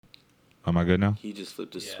Am I good now? He just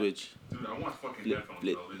flipped the switch. Dude, I want fucking headphones, though.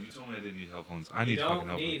 You told me I didn't need headphones. I need fucking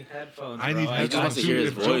headphones. You don't need headphones, I need I just want headphones. to hear his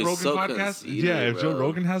If Joe voice. Rogan So podcast, conceited, if Joe bro.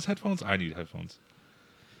 Rogan has headphones, I need headphones.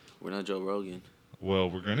 We're not Joe Rogan.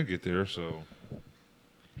 Well, we're gonna get there, so.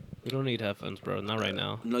 We don't need headphones, bro. Not right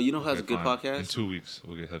now. No, you know who has a good fine. podcast? In 2 weeks,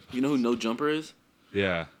 we'll get headphones. You know who No Jumper is?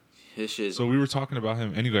 Yeah. His shit. So we were talking about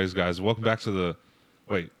him. Anyways, guys, welcome back to the.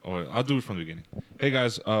 Wait, I'll do it from the beginning. Hey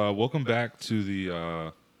guys, welcome back to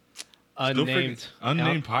the Unnamed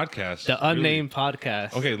podcast. The unnamed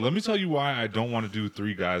podcast. Okay, let me tell you why I don't want to do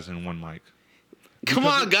 3 guys in 1 mic. Come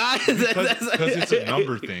on, guys. Because it's a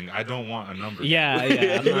number thing. I don't want a number. Yeah.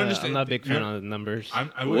 You I'm understand? not a big fan of the numbers.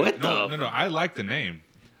 No. I like the name.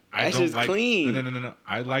 That's just clean. No.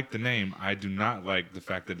 I like the name. I do not like the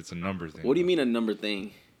fact that it's a number thing. What do you mean a number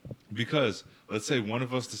thing? Because let's say one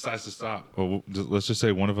of us decides to stop. Or let's just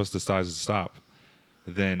say one of us decides to stop.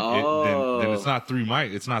 Then it's not 3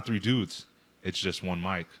 mic. It's not 3 dudes. It's just 1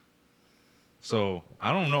 mic. So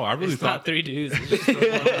I don't know. I really It's thought not 3 dudes. It's just 1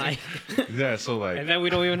 mic. Yeah. So like. And then we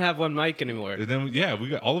don't even have 1 mic anymore. And then we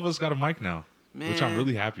got all of us got a mic now, which I'm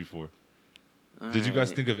really happy for. Did you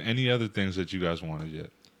guys think of any other things that you guys wanted yet?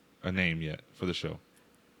 A name yet for the show?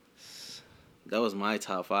 That was my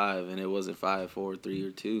top 5, and it wasn't 5, 4, 3,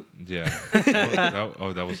 or 2. Yeah.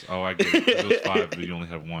 that was. Oh, I get it. It was 5, but you only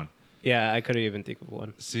have 1. Yeah, I couldn't even think of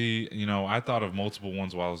one. See, I thought of multiple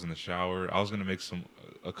ones while I was in the shower. I was gonna make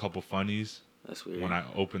a couple funnies. That's weird. When I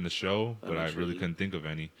opened the show, but I really couldn't think of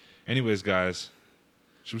any. Anyways, guys,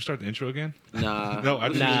 should we start the intro again? Nah. No, I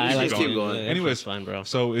just keep going. Anyways, fine, bro.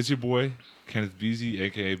 So it's your boy Kenneth Beasy,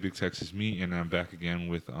 aka Big Texas Me, and I'm back again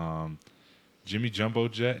with Jimmy Jumbo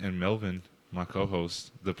Jet and Melvin, my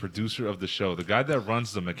co-host, the producer of the show, the guy that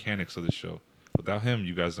runs the mechanics of the show. Without him,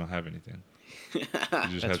 you guys don't have anything. You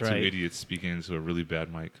just have 2 idiots speaking into a really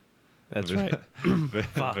bad mic. That's right.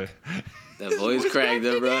 Fuck. That voice cracked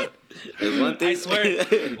up, bro. There's one thing. I swear,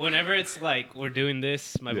 whenever it's like we're doing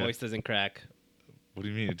this, my voice doesn't crack. What do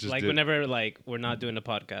you mean? It just whenever we're not doing a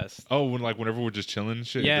podcast. Oh, whenever we're just chilling and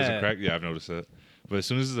shit, it doesn't crack? Yeah, I've noticed that. But as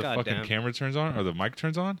soon as the fucking camera turns on or the mic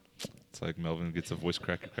turns on, it's like Melvin gets a voice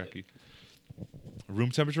cracky.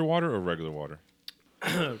 Room temperature water or regular water?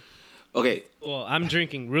 Okay. Well, I'm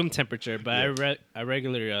drinking room temperature, but I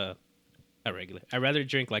rather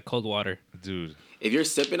drink like cold water. Dude. If you're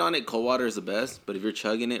sipping on it, cold water is the best. But if you're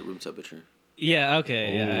chugging it, room temperature. Yeah,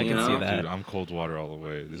 okay. Yeah, I can see that. Dude, I'm cold water all the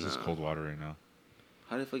way. This is cold water right now.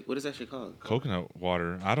 What is that shit called? Coconut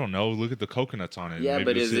water. I don't know. Look at the coconuts on it. Yeah, Maybe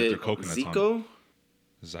but is it Zico?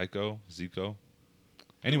 Zico?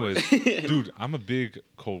 Anyways, dude, I'm a big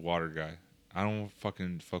cold water guy. I don't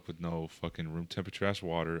fucking fuck with no fucking room temperature ass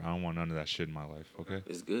water. I don't want none of that shit in my life, okay?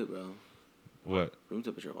 It's good, bro. What? Room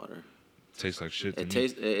temperature water. Tastes like shit to me.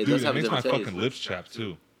 It does have a different taste. It makes my fucking lips chapped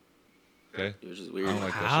too. Okay? You're just weird. I don't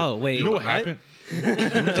like that How? shit. Wait, you know what happened?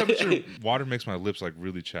 Room temperature water makes my lips like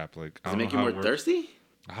really chapped. Like, Does it make you more thirsty?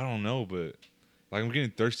 I don't know, but like I'm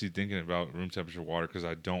getting thirsty thinking about room temperature water because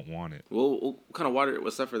I don't want it. Well, what kind of water?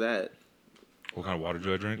 What's up for that? What kind of water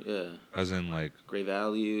do I drink? Yeah. As in like Great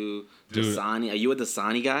Value, dude. Dasani. Are you a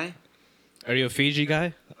Dasani guy? Are you a Fiji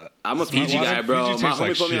guy? I'm a Fiji guy, bro. Fiji My tastes homie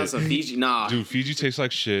like put me shit. on some Fiji. Nah. Dude, Fiji tastes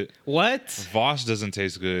like shit. What? Voss doesn't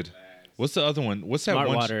taste good. What's the other one? What's that Smart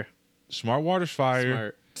one? water. Smart water's fire.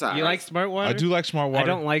 Smart. Sorry. You like smart water? I do like smart water. I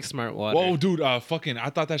don't like smart water. Whoa, dude, I thought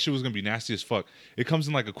that shit was gonna be nasty as fuck. It comes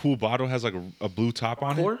in like a cool bottle, has like a blue top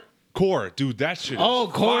on it. Core, dude, that shit. Oh,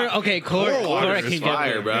 Core. Okay, Core water I is can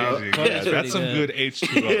fire, get bro. Yeah, that's some good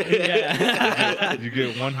H2O. Yeah. You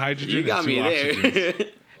get 1 hydrogen. You got and 2 me there.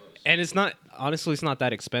 oxygens. And it's not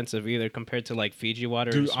that expensive either compared to like Fiji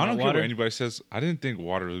water. Dude, or I don't care water. what anybody says. I didn't think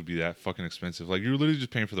water would be that fucking expensive. Like you're literally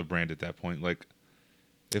just paying for the brand at that point. Like,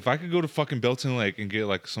 if I could go to fucking Belton Lake and get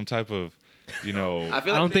like some type of, I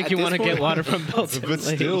don't think you want to get water from Belton but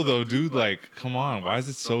Lake. still though, dude, like, come on, why is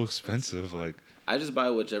it so expensive? Like, I just buy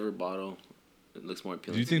whichever bottle it looks more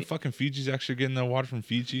appealing. do you think fucking Fiji's actually getting their water from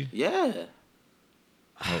Fiji? Yeah.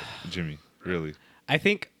 Oh, Jimmy, really? I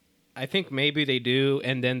think maybe they do,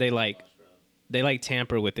 and then they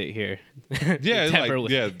tamper with it here.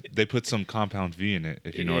 Yeah, they put some compound V in it,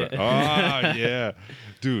 if you know what. Yeah,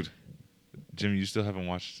 dude, Jimmy, you still haven't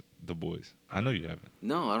watched The Boys? I know you haven't.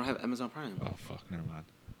 No, I don't have Amazon Prime. Oh fuck, never mind.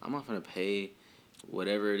 I'm not gonna pay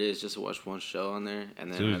whatever it is just to watch one show on there,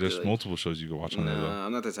 and then Dude, there's multiple shows you can watch on there though.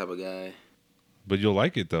 I'm not that type of guy. But you'll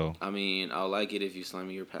like it though. I mean, I'll like it if you slide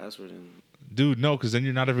me your password and. Dude, no, because then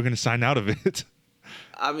you're not ever gonna sign out of it.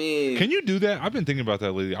 I mean, can you do that? I've been thinking about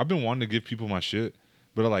that lately. I've been wanting to give people my shit,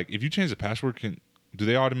 but like, if you change the password, do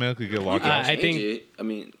they automatically get locked out? I think. I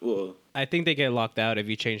mean, well, I think they get locked out if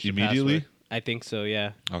you change the immediately. password. I think so.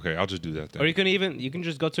 Yeah. Okay, I'll just do that then. Or you can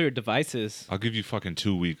just go to your devices. I'll give you fucking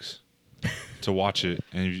 2 weeks to watch it,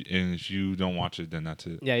 and if you don't watch it, then that's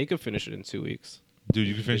it. Yeah, you can finish it in 2 weeks. Dude,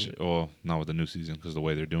 you can finish it. Well, not with the new season because the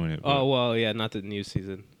way they're doing it. But, Oh well, yeah, not the new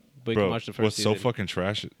season, but you bro, can watch the first what's season. so fucking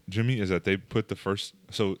trash, Jimmy, is that they put the first.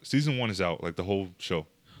 So season 1 is out, like the whole show,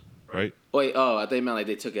 right? Wait, oh, I thought you meant like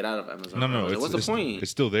they took it out of Amazon. No, I was like, it's, what's the point?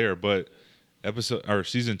 It's still there, but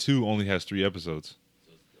season 2 only has 3 episodes.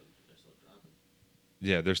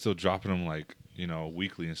 Yeah, they're still dropping them like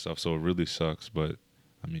weekly and stuff, so it really sucks. But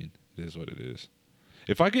I mean, it is what it is.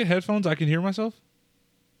 If I get headphones, I can hear myself.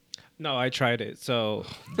 No, I tried it. So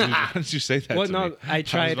Dude, why didn't you say that Well, to no, me? I was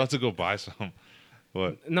tried- about to go buy some.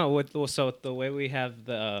 What? no, so the way we have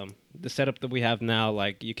the setup that we have now,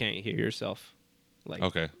 like you can't hear yourself. Like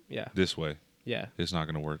Okay, yeah, this way. yeah. It's not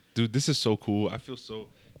gonna work, dude. This is so cool. I feel so.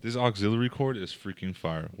 This auxiliary cord is freaking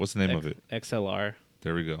fire. What's the name of it? XLR.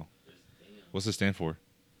 There we go. What's it stand for?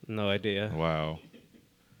 No idea. Wow.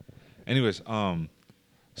 Anyways,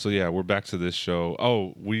 so yeah, we're back to this show.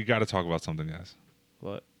 Oh, we got to talk about something, guys.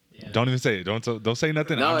 What? Don't even say it. Don't say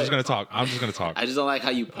nothing. No, I'm just gonna talk. I'm just gonna talk. I just don't like how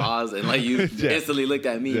you paused and like you Yeah. instantly looked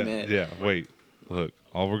at me, Yeah, man. yeah. Wait. Look.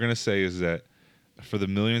 All we're gonna say is that for the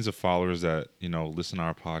millions of followers that listen to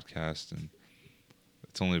our podcast, and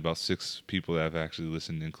it's only about 6 people that have actually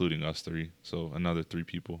listened, including us 3. So another 3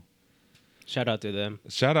 people. Shout out to them.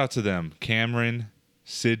 Shout out to them. Cameron,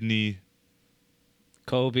 Sydney,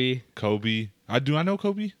 Kobe. Kobe. I know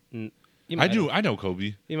Kobe. You I might do. have- I know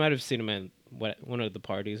Kobe. You might have seen him at one of the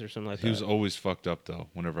parties or something like He was that. always fucked up though.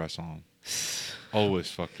 Whenever I saw him,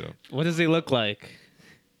 always fucked up. What does he look like?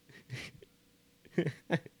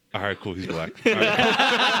 All right, cool. He's black. All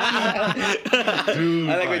right. Dude,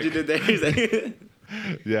 I like what you did there. He's like,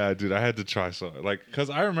 yeah, dude. I had to try something cause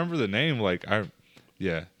I remember the name.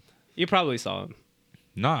 Yeah. You probably saw him.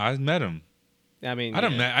 Nah, I met him. I mean,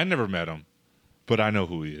 I never met him, but I know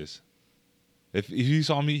who he is. If he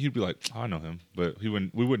saw me, he'd be like, oh, I know him, but we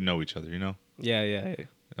wouldn't know each other, Yeah.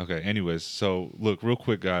 Okay. Anyways, so look, real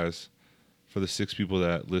quick, guys, for the 6 people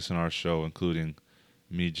that listen to our show, including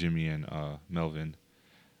me, Jimmy, and Melvin.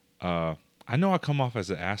 I know I come off as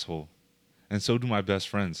an asshole, and so do my best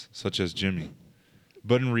friends, such as Jimmy.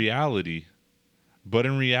 But in reality, my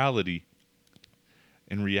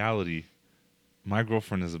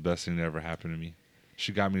girlfriend is the best thing that ever happened to me.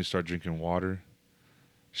 She got me to start drinking water.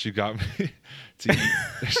 She got me to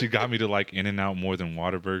eat. She got me to like In-N-Out more than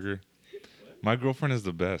Whataburger. My girlfriend is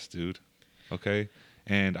the best, dude. Okay?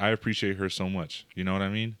 And I appreciate her so much. You know what I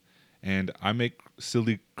mean? And I make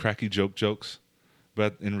silly, cracky jokes.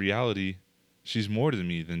 But in reality, she's more to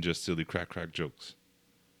me than just silly, crack jokes.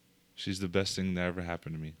 She's the best thing that ever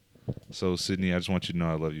happened to me. So, Sydney, I just want you to know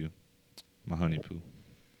I love you. My honey poo.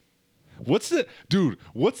 What's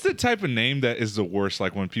the type of name that is the worst?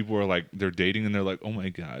 Like when people are like, they're dating and they're like, oh my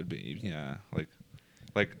God, babe. Yeah.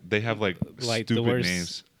 Like they have like Like stupid the worst,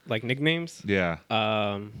 names. like nicknames. Yeah.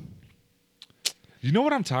 Um, You know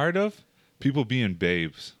what I'm tired of? People being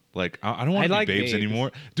babes. Like, I don't want to be like babes babes.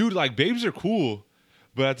 anymore. Dude, like, babes are cool.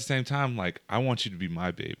 But at the same time, like, I want you to be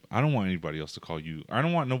my babe. I don't want anybody else to call you. I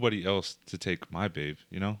don't want nobody else to take my babe,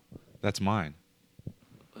 That's mine.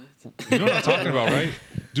 You know what I'm talking about, right?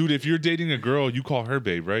 Dude, if you're dating a girl, you call her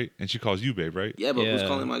babe, right? And she calls you babe, right? yeah, but who's Yeah.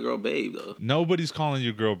 calling my girl babe though? Nobody's calling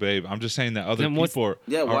your girl babe. I'm just saying that other Then what's- people are,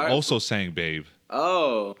 Yeah, are why- also saying babe.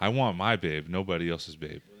 Oh, I want my babe, nobody else's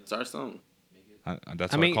babe. it's our song.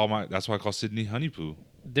 That's I why mean- that's why I call Sydney Honeypoo.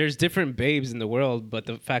 there's different babes in the world, but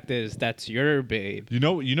the fact is, that's your babe. You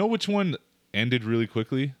know which one ended really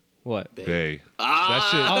quickly? What? Bay. Ah,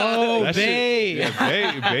 That shit. Oh, that shit- babe.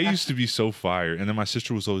 yeah, Bay used to be so fire. And then my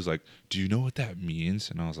sister was always like, do you know what that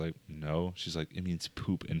means? And I was like, no. She's like, it means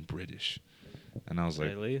poop in British. And I was like,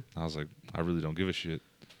 Really? I really don't give a shit.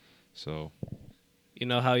 So, You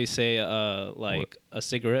know how you say like a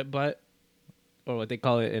cigarette butt, or what they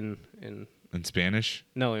call it in in Spanish,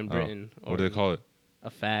 in Britain. what do they call it?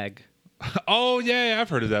 A fag. Oh, yeah, I've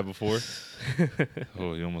heard of that before.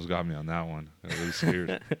 Oh, you almost got me on that one. I was really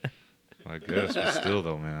scared. I guess, but still,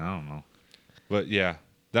 though, man, I don't know. But yeah,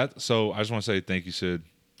 so I just want to say thank you, Sid.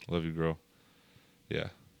 Love you, girl. Yeah,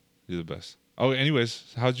 you're the best. Oh,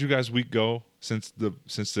 anyways, how'd you guys' week go since the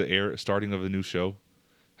starting of the new show?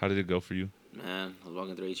 How did it go for you? Man, I was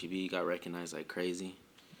walking through HEB, got recognized like crazy.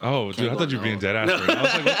 Oh, dude, I Can't thought go you were being no. dead ass. Right now. I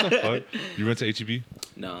was like, what the fuck? You went to HEB?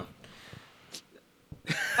 No.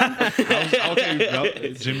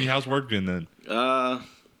 Okay, Jimmy, how's work been then?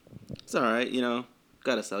 It's all right.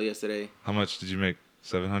 Got a sell yesterday. How much did you make?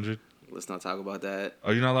 700? Let's not talk about that.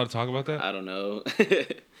 Are you not allowed to talk about that? I don't know.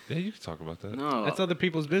 Yeah, you can talk about that. No. That's other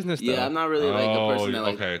people's business, though. Yeah, I'm not really like the person that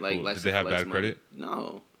okay, cool. likes Did they to have flex bad money. credit?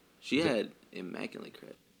 No. She had immaculate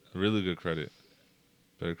credit. Really good credit.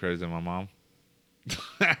 Better credit than my mom.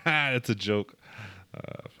 That's a joke.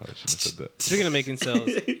 Probably shouldn't have said that. Speaking of making sales,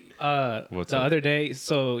 What's the up? other day,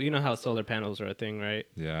 so you know how solar panels are a thing, right?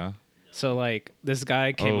 Yeah. So like this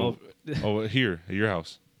guy came over. Oh, here at your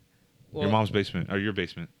house, Well, your mom's basement or your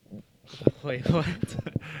basement. Wait, what?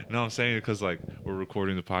 No, I'm saying it because like we're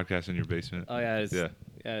recording the podcast in your basement. Oh yeah, it's, Yeah.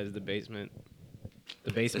 it's the basement.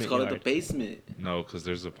 The basement Let's call yard. it the basement. No, because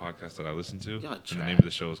there's a podcast that I listen to, Y'all and the trash. name of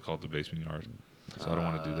the show is called The Basement Yard. So I don't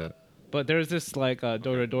want to do that. But there's this like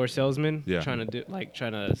door-to-door salesman Yeah. trying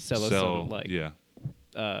to sell us some like yeah.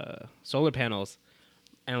 solar panels,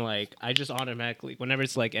 and like I just automatically whenever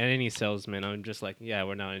it's like any salesman, I'm just like, yeah,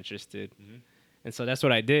 we're not interested, and so that's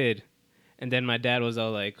what I did, and then my dad was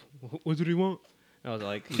all like, what did he want? And I was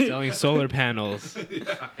like, he's selling solar panels. And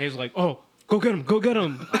he was like, oh, go get him.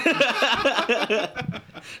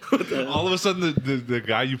 All of a sudden, the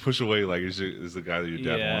guy you push away like is the guy that your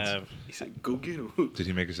dad Yeah, wants. He said, "Go get him." Did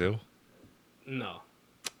he make a sale? no,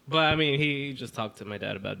 but I mean, he just talked to my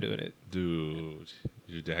dad about doing it. Dude,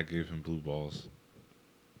 your dad gave him blue balls.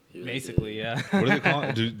 He really Basically, did. yeah. What do they call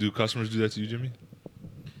it? Do customers do that to you, Jimmy?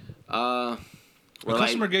 A A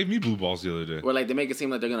customer gave me blue balls the other day. where like they make it seem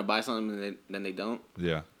like they're gonna buy something and then they don't.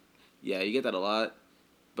 Yeah. Yeah, you get that a lot.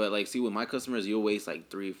 But like, see, with my customers, you'll waste like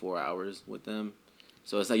 3-4 hours with them.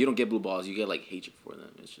 So it's like you don't get blue balls, you get like hatred for them.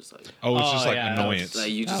 It's just like, Oh, it's just like yeah, annoyance. it's like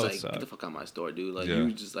you just That would like suck. get the fuck out of my store, dude. Like Yeah.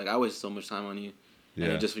 you just like I waste so much time on you, and Yeah.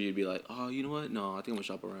 then just for you to be like, oh, you know what? No, I think I'm gonna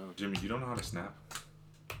shop around. Jimmy, you don't know how to snap?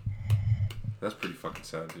 That's pretty fucking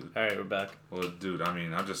sad, dude. All right, we're back. Well, dude, I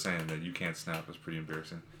mean, I'm just saying that you can't snap. That's pretty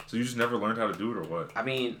embarrassing. So you just never learned how to do it, or what? I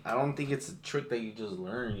mean, I don't think it's a trick that you just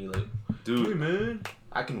learn. You like, Dude, man,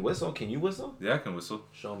 I can whistle. Can you whistle? yeah, I can whistle.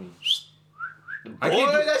 Show me. I Boy,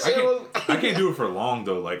 can't, do, that I, shit can't, was- I can't do it for long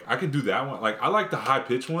though. Like I can do that one. Like I like the high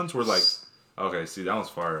pitched ones where like, okay, see that one's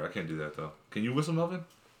fire. I can't do that though. Can you whistle, Melvin?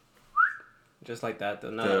 Just like that,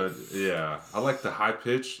 though. No. Yeah, I like the high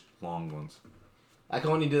pitched long ones. I can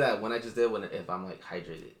only do that when I just did if I'm like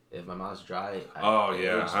hydrated. If my mouth's dry. Oh it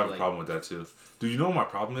yeah, just I have like- a problem with that too. Do you know what my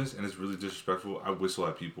problem is? And it's really disrespectful. I whistle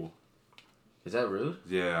at people. Is that rude?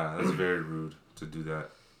 Yeah, that's very rude to do that.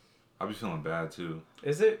 I'll be feeling bad too.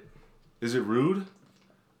 Is it? Is it rude?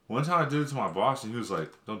 One time I did it to my boss and he was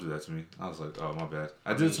like, "Don't do that to me." I was like, "Oh, my bad."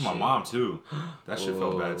 I did it to my shit. mom too. That shit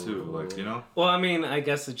felt bad too. Like, you know? Well, I mean, I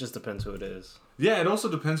guess it just depends who it is. Yeah, it also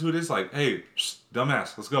depends who it is. Like, hey,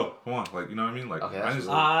 dumbass, let's go. Come on. Like, you know what I mean? Like, Okay, I that's just,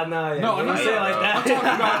 rude. no, No, I'm not say saying it like that. I'm talking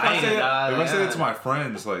about if I say it, Nah, if I say it yeah. to my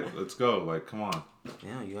friends, like, let's go. Like, come on.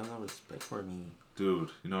 Yeah, you have no respect for me. Dude,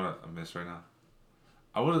 you know what I miss right now?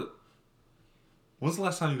 I would. When's the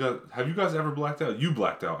last time have you guys ever blacked out? You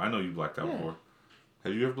blacked out. I know you blacked out Yeah. before.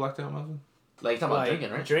 Have you ever blacked out, Melvin? Like, you're talking about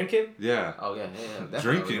drinking, right? Drinking? Yeah. Oh, yeah. Definitely,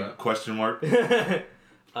 Drinking? bro. Question mark.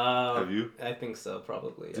 Have you? I think so,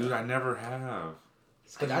 probably. Yeah. Dude, I never have.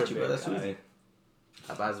 I got you, bro. That's Big easy.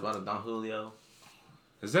 I buy about a Don Julio.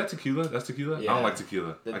 Is that tequila? That's tequila? I Yeah. don't like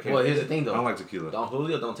tequila. I can't. Well, here's the thing, though. I don't like tequila. Don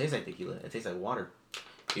Julio don't taste like tequila. It tastes like water.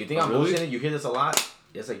 You think Oh, I'm really? bullshitting? You hear this a lot.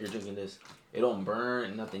 It's like you're drinking this. It don't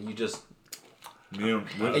burn, nothing. You just... Me and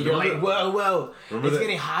And you're like, whoa. remember It's that-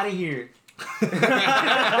 getting hot in here.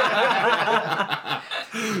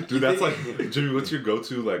 Dude, that's like Jimmy. What's your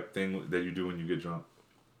go-to like thing that you do when you get drunk?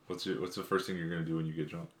 What's the first thing you're gonna do when you get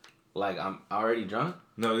drunk? Like, I'm already drunk?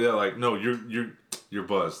 No, yeah, like no, you're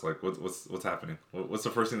buzzed. Like what's happening? What's the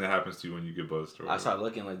first thing that happens to you when you get buzzed? Or I start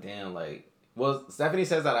looking like, damn, like... Well, Stephanie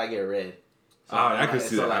says that I get red. So I can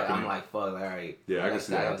see that like, happening. I'm like, fuck, like, all right. Yeah, I can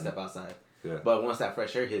see that I gotta happening. step outside. Yeah. But once that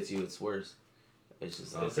fresh air hits you, it's worse. It's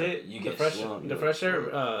just like... Is it? You the get fresh, slumped, the you fresh get air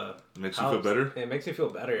slumped. Makes you feel helps. better. It makes me feel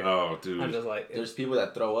better. Oh, dude, I'm just like, There's people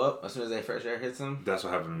that throw up as soon as that fresh air hits them. that's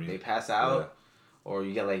what happened to They me. pass out. Or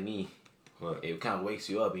you get like me. What? It kind of wakes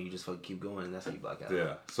you up and you just fucking keep going and that's how you black out.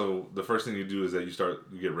 Yeah. So the first thing you do is that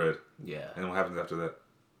you get red, Yeah. and what happens after that?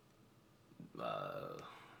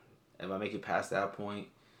 If I make it past that point...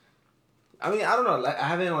 I mean, I don't know. Like, I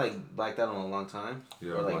haven't like blacked out in a long time.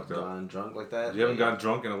 Yeah, or like blacked out. gone drunk like that. You haven't Like, gotten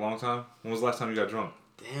drunk in a long time. When was the last time you got drunk?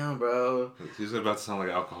 Damn, bro. He's about to sound like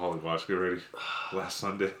an alcoholic. Watch, get ready. Last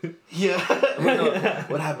Sunday. Yeah.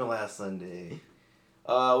 What happened last Sunday?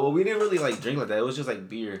 Well, we didn't really like drink like that. It was just like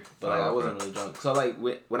beer, but like, Oh, I okay. wasn't really drunk. So like,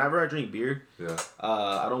 whenever I drink beer, Yeah.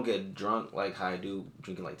 I don't get drunk like how I do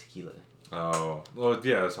drinking like tequila. Oh, well,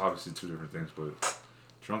 yeah. It's obviously two different things, but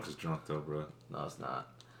drunk is drunk though, bro. No, it's not.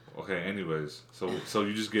 Okay. Anyways, so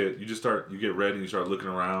you get ready and you start looking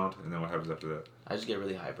around, and then what happens after that? I just get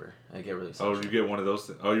really hyper. I get really Oh, social. you get one of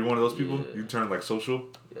those. Oh, you're one of those people. Yeah. You turn like social.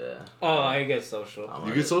 Yeah. Oh, I get social. I'm You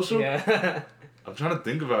like- get social. Yeah. I'm trying to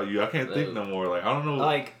think about you. I can't think no more. Like I don't know.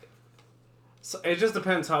 Like, so it just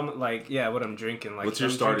depends how what I'm drinking. Like, What's if your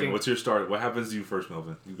I'm starting? drinking- What's your start? What happens to you first,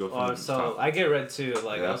 Melvin? You go from the So top. I get red too.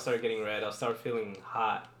 Like Yeah. I'll start getting red. I'll start feeling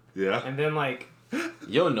hot, Yeah. and then like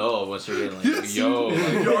You'll know once you're getting like, Yes, yo.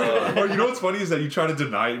 you- Like, or you know what's funny is that you try to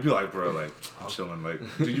deny it. You be like, bro, like I'm chilling. Like,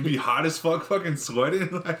 dude, you be hot as fuck, fucking sweating.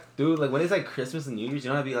 Like, dude, like when it's like Christmas and New Year's, you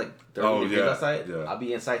know how to be like 30 Oh, degrees yeah, outside? yeah. I'll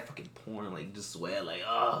be inside fucking pouring, like just sweat, like,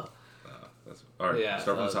 oh. that's all right. Yeah,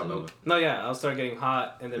 start from the that top, was Melvin. no, yeah, I'll start getting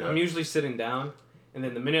hot, and then Yeah. I'm usually sitting down, and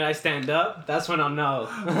then the minute I stand up, that's when I'll know.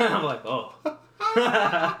 I'm like, oh.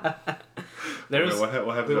 There's Okay,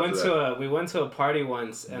 what happens after that? we went to a party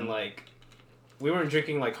once, and like we weren't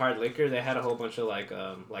drinking like hard liquor. They had a whole bunch of like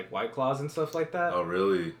White Claws and stuff like that. Oh,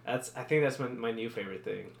 really? I think that's my new favorite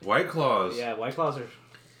thing. White Claws. Yeah, White Claws are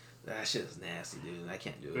That shit is nasty, dude. I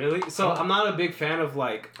can't do it. really. So I'm not a big fan of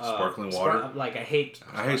like Sparkling water? Like I hate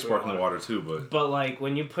sparkling water too, but But like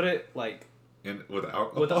when you put it like with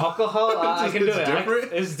alcohol. with alcohol, I can do It's it.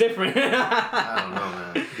 different? It's different. I don't know,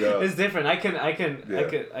 man. Yeah. It's different. I can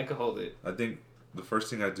Yeah. I can hold it. I think the first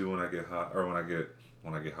thing I do when I get hot, or when I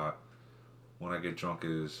get drunk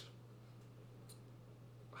is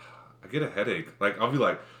I get a headache. Like I'll be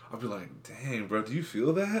like, dang, bro, do you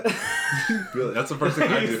feel that? Do you feel it? That's the first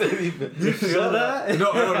thing I do. You feel that?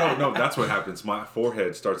 No. That's what happens. My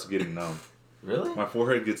forehead starts getting numb. Really? My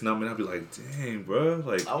forehead gets numb, and I'll be like, dang, bro,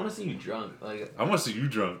 like I want to see you drunk. Like, I want to see you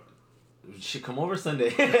drunk. shit, come over Sunday.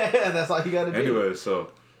 That's all you gotta do. Anyway,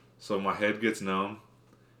 so my head gets numb,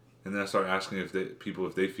 and then I start asking if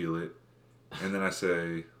they feel it, and then I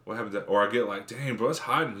say, what happened? Or I get like, dang, bro, it's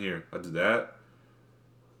hot in here. I do that,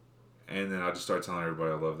 and then I just start telling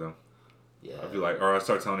everybody I love them. Yeah. I'll be like, or I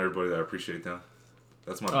start telling everybody that I appreciate them.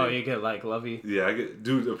 That's my. Oh, big- you get like lovey. Yeah, I get,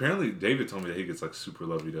 dude. Apparently, David told me that he gets like super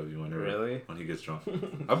lovey-dovey when he gets drunk.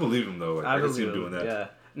 I believe him though. Like I can see him doing that. Yeah.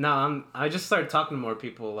 No, I just started talking to more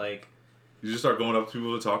people. Like, You just start going up to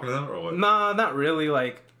people and talking to them, or what? no, not really.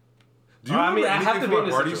 Like, Do you I remember mean, I anything have to from be our in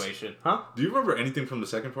a parties? situation, huh? Do you remember anything from the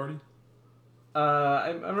second party?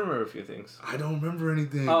 I remember a few things. I don't remember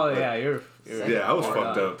anything. Oh Like, yeah, you're Yeah, I was you're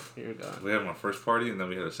fucked gone. up. You're gone. We had my first party, and then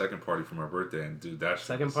we had a second party for my birthday, and dude, that shit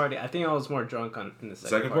Second was- party. I think I was more drunk in the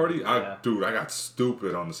Second party, Yeah. I got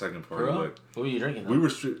stupid on the second party. Bro? Like What were you drinking? we were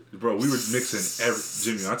we were mixing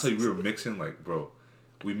Jimmy. I tell you, we were mixing like, bro,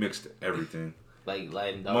 we mixed everything. like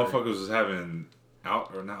light and dark. Motherfuckers was having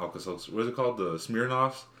not Alka-Seltzer. What's it called? The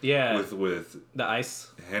Smirnoffs. Yeah. With The ice,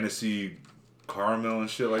 Hennessy caramel and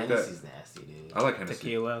shit like Hennessy's that. nasty, dude. I like Hennessy.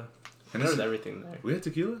 tequila. There Hennessy. was everything there. We had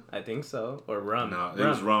tequila. I think so, or rum. No, it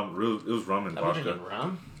was rum. It was rum and I've been vodka. drinking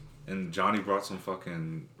rum. And Johnny brought some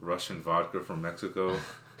fucking Russian vodka from Mexico.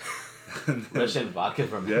 And then- Russian vodka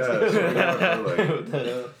from Yeah, Mexico. swear to God, bro, like- What the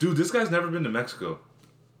hell? dude, this guy's never been to Mexico.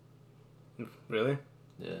 Really?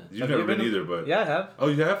 Yeah. You've Have never you been to- either, but Yeah, I have. oh,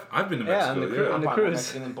 you have? I've been to Yeah, Mexico. on the cru- Yeah, on the I'm probably cruise.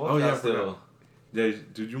 Mexican than both Oh, of yeah, y'all I forgot. still. yeah,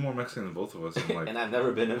 dude, you're more Mexican than both of us. I'm like, And I've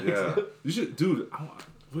never been to yeah, Mexico. you should, dude. We gotta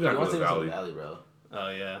You go to want the to valley. the valley, bro. Oh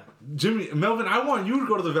yeah. Jimmy, Melvin, I want you to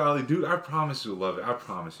go to the valley, dude. I promise you'll love it. I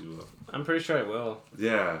promise you will. I'm pretty sure I will.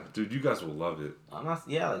 Yeah, dude, you guys will love it. I'm not.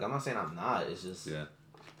 Yeah, like I'm not saying I'm not. It's just. Yeah.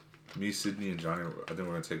 Me, Sydney, and Johnny, I think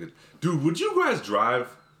we're gonna take it. Dude, would you guys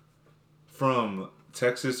drive from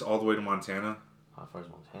Texas all the way to Montana? How far is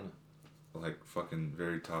Montana? Like fucking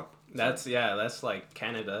very top. That's like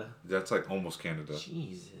Canada. That's like almost Canada.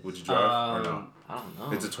 Jesus. Would you drive or no? I don't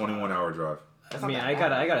know. It's a 21-hour drive. That's I not mean,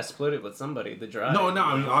 that I bad. gotta split it with somebody. The drive. No,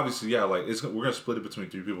 I mean obviously, yeah. Like we're gonna split it between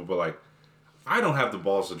 3 people, but like, I don't have the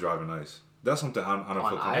balls to drive on ice. That's something I don't On feel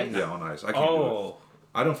comfortable. ice? Yeah, on ice. I can't do it. Oh.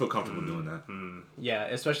 I don't feel comfortable doing that. Yeah,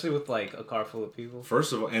 especially with like a car full of people.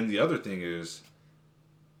 First of all, and the other thing is,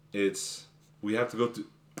 we have to go through.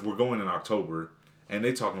 We're going in October, and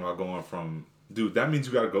they talking about going from. Dude, that means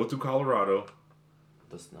you got to go through Colorado.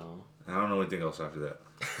 The snow. And I don't know anything else after that,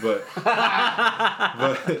 but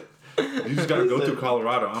you just got to go through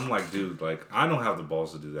Colorado. I'm like, dude, like I don't have the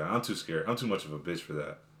balls to do that. I'm too scared. I'm too much of a bitch for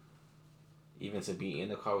that. Even to be in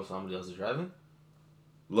the car with somebody else driving.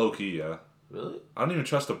 Low key, yeah. Really? I don't even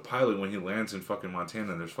trust a pilot when he lands in fucking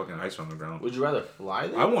Montana and there's fucking ice on the ground. Would you rather fly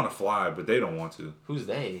there? I want to fly, but they don't want to. Who's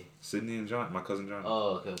they? Sydney and John, my cousin Johnny.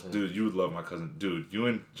 Oh, okay. Dude, you would love my cousin. Dude, you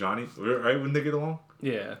and Johnny, right when they get along?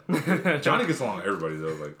 Yeah. Johnny gets along with everybody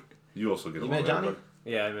though. Like, you also get You along met with Johnny? everybody.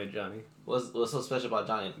 Yeah, I met Johnny. What's so special about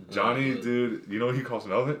Johnny? Johnny, dude, you know what he calls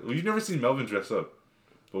Melvin? Well, you've never seen Melvin dress up,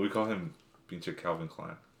 but we call him Pinche Calvin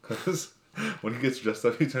Klein. Cause When he gets dressed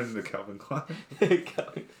up, he turns into Calvin Klein.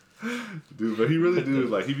 Dude, but he really do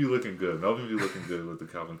like he be looking good. Melvin be looking good with the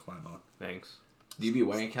Calvin Klein on. Thanks. Do you be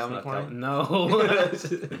wearing Calvin Not Klein? No.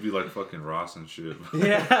 It'd be like fucking Ross and shit.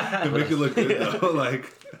 Yeah. To make it look good though. Like,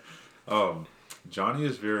 Johnny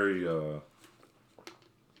is very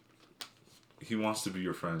he wants to be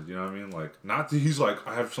your friend. You know what I mean? Like, not that he's like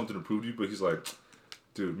I have something to prove to you, but he's like,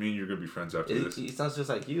 dude, me and you're gonna be friends after this. He sounds just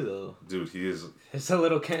like you though. Dude, he is. It's a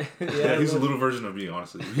little Yeah, he's a little version of me.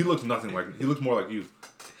 Honestly, he looks nothing like. He looks more like you.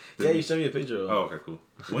 Yeah, you showed me a picture of him. Oh, okay, cool.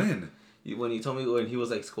 When? When he told me when he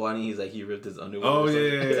was like squatting, he's like he ripped his underwear. Oh or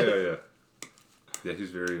yeah, something. yeah. Yeah,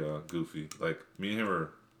 he's very goofy. Like me and him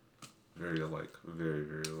are very alike. Very,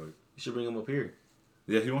 very alike. You should bring him up here.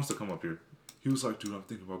 Yeah, he wants to come up here. He was like, dude, I'm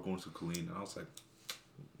thinking about going to Colleen. And I was like,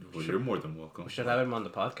 well, you're more than welcome. We should have him on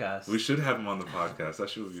the podcast. We should have him on the podcast.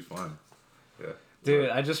 That shit would be fun. Yeah.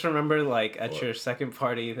 Dude, I just remember like at What? your second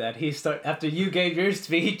party that he after you gave your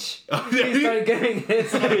speech, Oh, yeah, he started giving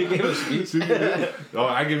his. He gave a speech. Oh,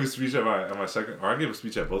 I gave a speech at my second, or I gave a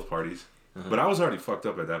speech at both parties, but I was already fucked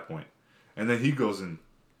up at that point. And then he goes and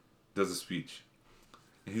does a speech,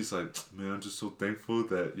 and he's like, "Man, I'm just so thankful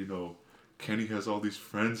that Kenny has all these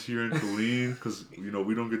friends here in Colleen because we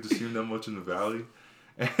don't get to see him that much in the valley."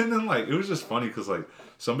 And then like it was just funny because like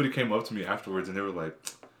somebody came up to me afterwards and they were like,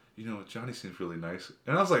 Johnny seems really nice,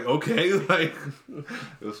 and I was like, okay, like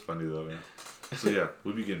it was funny though, man. So yeah,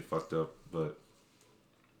 we'd be getting fucked up, but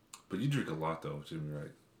you drink a lot though, Jimmy,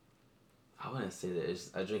 right? I wouldn't say that.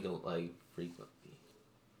 I drink it like frequently.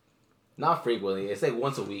 Not frequently. It's like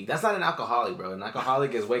once a week. That's not an alcoholic, bro. An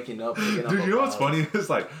alcoholic is waking up. Dude, you know what's funny? It's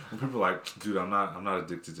like when people are like, dude, I'm not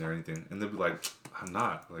addicted to anything, and they'll be like, I'm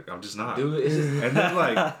not. Like I'm just not. Dude, it's just... And then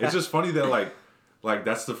like it's just funny that like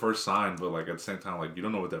that's the first sign, but like at the same time, like you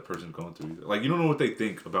don't know what that person's going through either. Like you don't know what they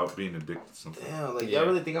think about being addicted to something. Damn, like y'all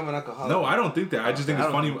really think I'm an alcoholic? No, I don't think that. I just think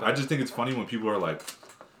it's funny. think I just think it's funny when people are like,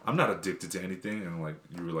 I'm not addicted to anything, and like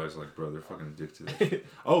you realize like, bro, they're fucking addicted to that shit.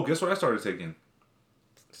 Oh, guess what I started taking?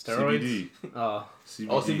 Steroids? CBD. Oh. CBD.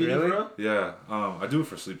 Oh, CBD, Really? bro? Yeah. I do it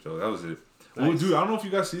for sleep though. That was it. Nice. Well, dude, I don't know if you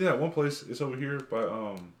guys see that one place. It's over here by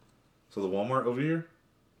so the Walmart over here.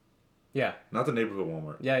 Yeah. Not the neighborhood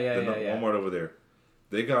Walmart. Yeah. Walmart over there.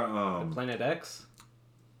 They got Planet X?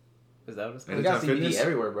 Is that what it's And We called? got Anytime CBD Fitness?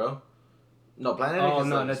 everywhere, bro. No, Planet Oh, X is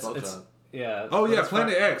no, a it's- smoke it's- shop. Yeah. Oh yeah, It's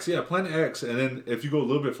Planet X. Yeah, Planet X. And then if you go a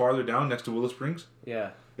little bit farther down next to Willow Springs,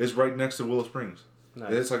 Yeah. it's right next to Willow Springs.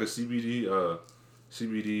 Nice. It's like a CBD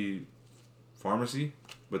pharmacy,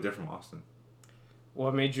 but they're from Austin.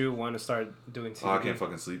 What made you want to start doing CBD? Oh, I can't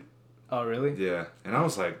fucking sleep. Oh, really? Yeah, and I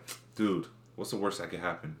was like, dude, what's the worst that could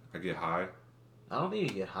happen? I get high. I don't think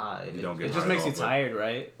you get high. You don't get It high just at makes all, you but- tired,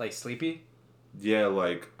 right? Like sleepy? Yeah,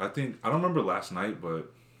 like I don't remember last night,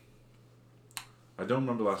 but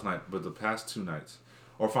the past 2 nights,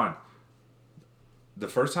 or fine. The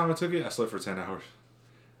first time I took it, I slept for 10 hours.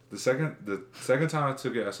 The second time I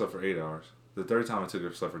took it, I slept for 8 hours. The third time I took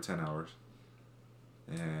it, I slept for 10 hours.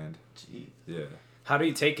 And Jeez. yeah, How do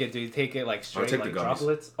you take it? Do you take it like straight, take like the gummies.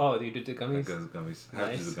 droplets? Oh, do you do the I gummies? got the gummies. I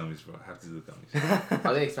have to do Nice. the gummies, bro. I have to do the gummies.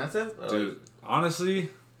 Are they expensive? Or Dude, honestly,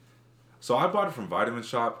 so I bought it from Vitamin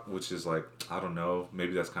Shop, which is like, I don't know,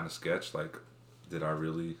 maybe that's kind of sketch. Like, did I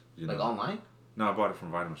really, like online? No, I bought it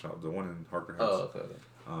from Vitamin Shop, the one in Harker Heights, Oh,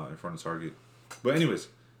 okay. in front of Target. But anyways,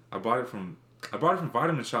 I bought it from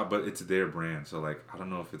Vitamin Shop, but it's their brand, so like, I don't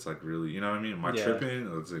know if it's like really, you know what I mean? Am I Yeah. tripping?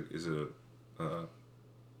 Or is it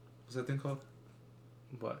what's that thing called?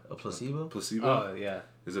 What? A placebo? Placebo? Oh, yeah.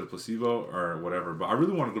 Is it a placebo or whatever? But I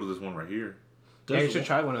really want to go to this one right here. Yeah, you There's should one-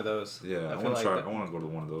 try one of those. Yeah, I feel want to try. that- I want to go to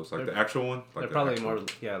one of those, like they're- the actual one. Like They're the probably actual more, one.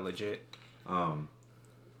 legit.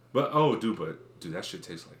 But dude, that shit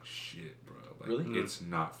tastes like shit, bro. Like, Really? It's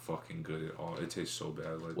not fucking good at all. It tastes so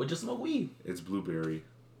bad. Like, Would you smoke weed? it's blueberry.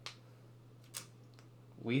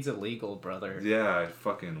 Weed's illegal, brother. Yeah,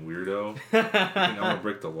 fucking weirdo. I think I'm gonna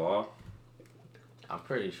break the law. I'm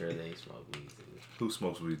pretty sure they smoke weed. Dude. Who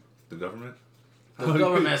smokes weed? The government? The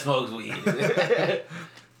government smokes weed.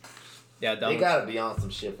 Yeah, They gotta be on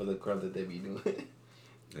some shit for the crap that they be doing.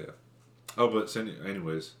 Yeah. Oh, but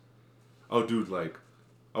anyways. Oh, dude, like.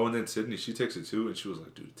 Oh, and then Sydney, she takes it too, and she was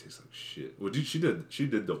like, "Dude, it tastes like shit." Well, dude, she did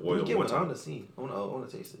the oil Get one one. I time. want to see. I want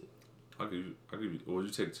to taste it. I'll give you. Well, you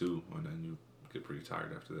take 2, and then you get pretty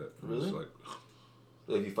tired after that. Really? It's like,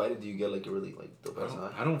 So if you fight it, do you get like a really like dope ass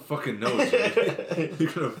high? I don't fucking know. Jimmy.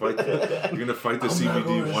 You're gonna fight the I'm not going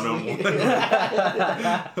CBD to 1-on-1.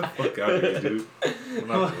 Fuck out of here, dude. I'm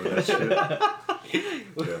not doing that shit.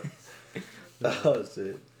 Yeah, Oh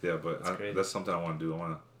shit. yeah, but That's great. that's something I want to do.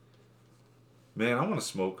 Man, I want to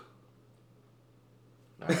smoke.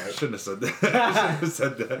 All I right. shouldn't have said that. I shouldn't have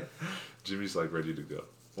said that. Jimmy's like ready to go.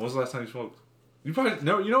 When was the last time you smoked? You probably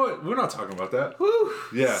no. You know what? We're not talking about that. Woo.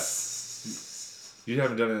 Yeah. You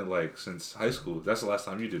haven't done it like since high school. That's the last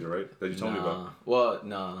time you did it, right? That you told me about. Well,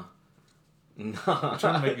 nah. I'm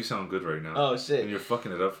trying to make you sound good right now. Oh shit. And you're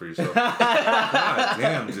fucking it up for yourself. God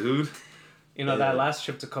damn, dude. You know, that last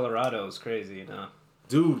trip to Colorado was crazy, you know?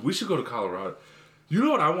 Dude, we should go to Colorado. You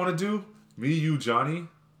know what I want to do? Me, you, Johnny.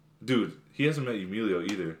 Dude, he hasn't met Emilio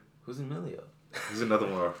either. Who's Emilio? He's another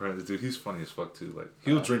one of our friends. Dude, he's funny as fuck too. Like,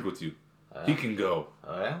 he'll drink with you. He can go.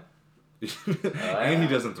 Oh yeah? And he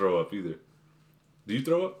doesn't throw up either. Do you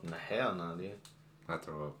throw up? Nah, hell no, dude. I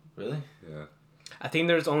throw up. Really? Yeah. I think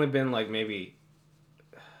there's only been like maybe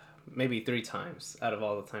 3 times out of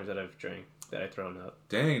all the times that I've drank that I've thrown up.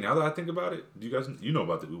 Dang, now that I think about it, do you guys, you know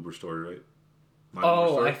about the Uber story, right? My Uber Oh,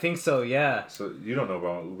 story? I think so, yeah. So you don't know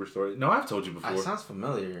about my Uber story? No, I've told you before. It sounds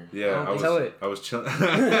familiar. Yeah, Tell it. I was chilling.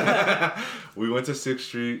 We went to 6th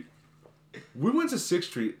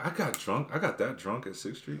Street. I got drunk. I got that drunk at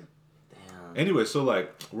 6th Street. Damn. Anyway, so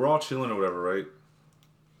like we're all chilling or whatever, right?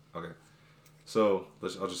 Okay. So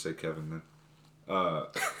I'll just say Kevin then.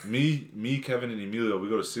 Me, Kevin, and Emilio, we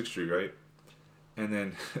go to 6th Street, right? And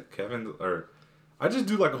then I just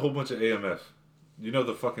do like a whole bunch of AMF. You know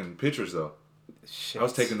the fucking pictures though. Shit. I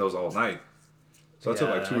was taking those all night. So I took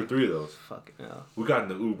like 2 or 3 of those. Fucking hell. We got in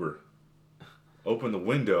the Uber. Open the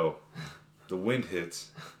window. The wind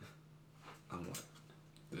hits. I'm like,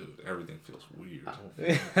 dude, everything feels weird.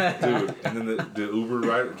 Dude, and then the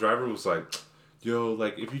Uber driver was like, yo,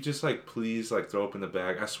 like, if you just, like, please, like, throw up in the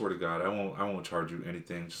bag, I swear to God, I won't charge you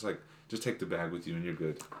anything. Just take the bag with you and you're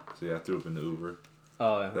good. So, yeah, I threw up in the Uber.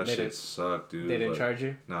 Oh, That shit sucked, dude. They didn't like, charge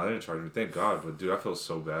you? No, they didn't charge me. Thank God. But, dude, I felt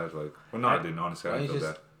so bad. Like, well, no, I didn't, honestly. I Why didn't you feel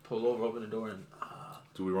just bad. pull over, open the door, and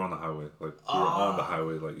Dude, we were on the highway. Like, we were on the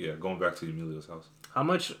highway. Like, yeah, going back to Emilio's house. How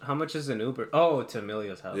much is an Uber? Oh, to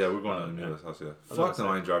Emilio's house. Yeah, we're going to Emilio's house, yeah. Fuck no,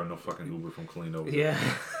 I ain't driving no fucking Uber from Killeen over. Yeah,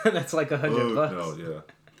 that's like $100 bucks. No, yeah.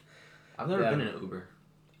 I've never been in an Uber.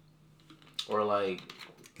 Or like,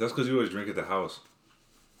 That's because you always drink at the house.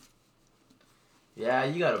 yeah,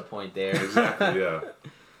 you got a point there. Exactly, yeah.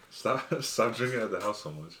 Stop drinking at the house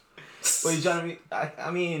so much. What you trying to be?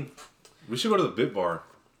 I mean, We should go to the Bit Bar.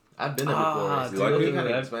 I've been there before. Ah, It's you like it? kind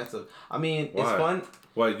of expensive. I mean, Why? it's fun.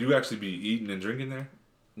 Why, you actually be eating and drinking there?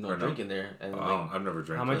 No Or no? drinking there, and I've never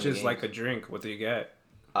drank How there. much is like a drink? What do you get?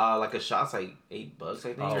 like a shot's like $8, I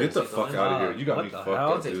think. Oh, or Get the $6. fuck out of here. You got What me the fucked hell?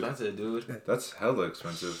 up, It's dude. expensive, dude. That's hella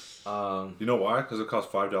expensive. Um, You know why? Because it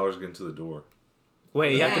costs $5 to get into the door.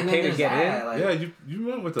 Wait, you have and to then pay to there's get that, in? like- Yeah, you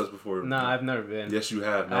went with us before. No, I've never been. Yes, you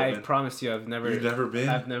have. I Melvin. promise you, I've never. You've never been?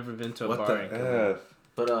 I've never been to a What bar. the in Killeen. F?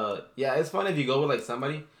 But yeah, it's fun if you go with like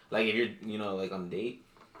somebody. Like if you're, like on a date,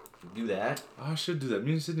 do that. Oh, I should do that.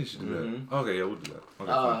 Me and Sydney should do Mhm. that. Okay, yeah, we'll do that.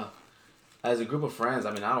 Okay, fine. As a group of friends,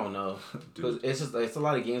 I mean, I don't know, because Dude. it's just it's a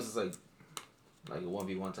lot of games. It's like a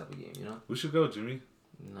 1v1 type of game, you know? We should go, Jimmy.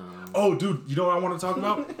 No. Oh, dude, you know what I want to talk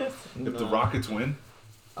about? If the No. Rockets win.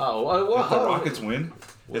 Oh, well, If the Rockets win.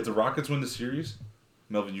 If the Rockets win the series.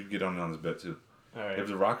 Melvin, you can get on this bet too. All right. If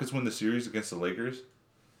the Rockets win the series against the Lakers,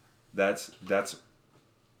 that's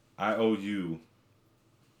I owe you.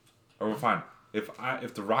 Or fine.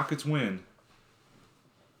 If the Rockets win,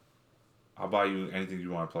 I'll buy you anything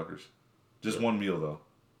you want at Pluckers. Just one meal though.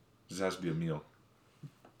 Just has to be a meal.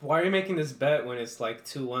 Why are you making this bet when it's like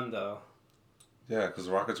 2-1 though? Yeah, because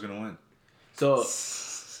the Rockets are gonna win. So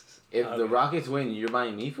if the Rockets win, you're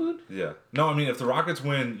buying me food? Yeah. No, I mean if the Rockets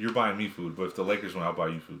win, you're buying me food. But if the Lakers win, I'll buy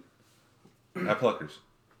you food. At Pluckers.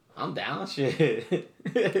 I'm down. Shit.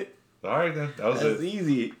 All right then. That was That's it.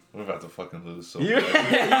 easy. We're about to fucking lose. So You,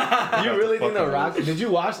 bad. you really think the fucking Rockets? Did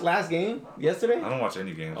you watch last game yesterday? I don't watch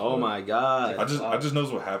any games. Oh but my god! I just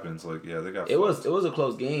knows what happens. Like they got. It fucked. was a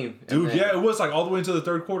close game, Dude, And then- yeah, it was like all the way into the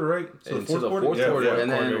third quarter, right? So into the fourth quarter, Yeah,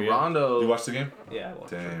 and then quarter, yeah. Rondo. You watched the game? Yeah. Well,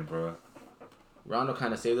 Damn, bro. Rondo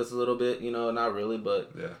kind of saved us a little bit, not really,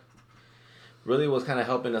 but Yeah. really what's kind of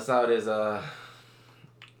helping us out is LeBron.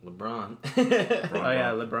 Bron, oh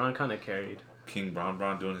yeah, LeBron kind of carried. King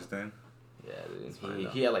Bron doing his thing. Yeah, dude. fine,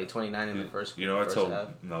 He had like 29 in the first. You know, I first told half.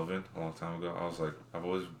 Melvin a long time ago. I was like, I've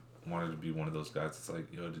always wanted to be one of those guys. It's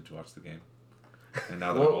like, yo, did you watch the game? And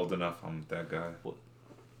now that I'm Well- old enough, I'm that guy. But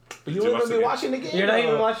Did you you wouldn't watch be the game? watching the game. You're not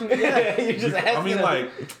even though. watching the game. Yeah, you're just asking. I mean, him. like,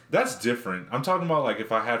 that's different. I'm talking about like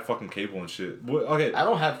if I had fucking cable and shit. Okay, I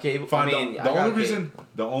don't have cable. fine. I mean, the I got only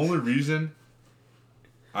cable. reason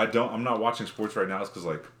I'm not watching sports right now is because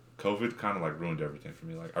like COVID kind of like ruined everything for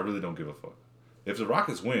me. Like I really don't give a fuck. If the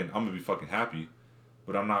Rockets win, I'm gonna be fucking happy,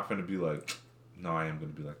 but I'm not gonna be like, no, I am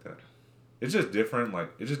gonna be like that. It's just different. Like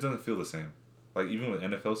it just doesn't feel the same. Like even with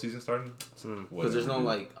NFL season starting, Because there's no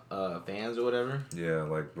whatever, like fans or whatever. dude. Yeah,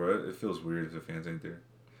 like bro, it feels weird if the fans ain't there.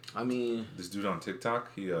 I mean, This dude on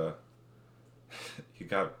TikTok, he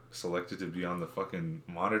got selected to be on the fucking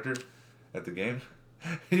monitor at the game.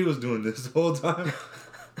 He was doing this the whole time.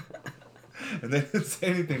 And they didn't say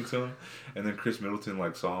anything to him. And then Chris Middleton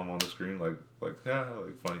like saw him on the screen like yeah,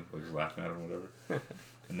 like funny, like laughing at him or whatever.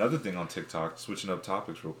 Another thing on TikTok, switching up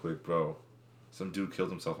topics real quick, bro. Some dude killed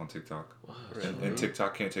himself on TikTok. And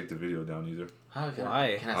TikTok can't take the video down either.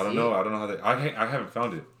 Why? Can I don't know. I don't know how they. I haven't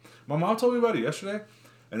found it. My mom told me about it yesterday,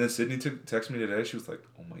 and then Sydney texted me today. She was like,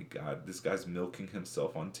 "Oh my god, this guy's milking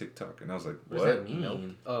himself on TikTok," and I was like, "What?" What does that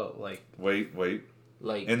mean? Oh, like Wait.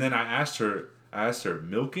 Like, And then I asked her,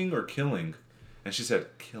 milking or killing, and she said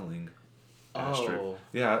killing. Asterisk. oh,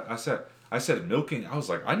 Yeah, I said milking. I was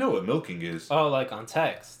like, I know what milking is. oh, like on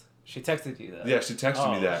text. She texted you that. Yeah, she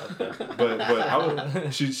texted me that.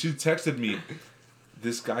 But she texted me,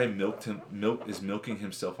 this guy is milking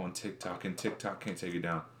himself on TikTok, and TikTok can't take it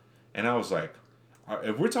down. And I was like,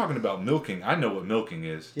 if we're talking about milking, I know what milking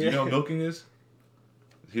is. Do you know what milking is?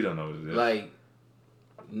 He don't know what it is. like,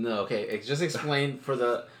 no. Okay, just explain for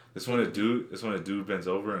the. It's when a dude bends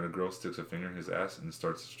over and a girl sticks a finger in his ass and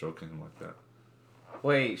starts stroking him like that.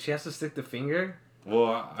 Wait, she has to stick the finger?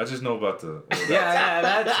 Well, I just know about the. Yeah,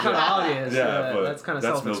 that's kind of obvious. Yeah, but that's kind of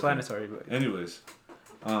that's self-explanatory. But Anyways,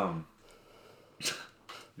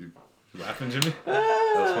 you laughing, Jimmy?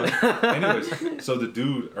 That was funny. Anyways, so the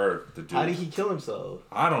dude. How did he kill himself?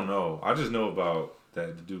 I don't know. I just know about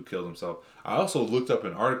that the dude killed himself. I also looked up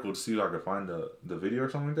an article to see if I could find the video or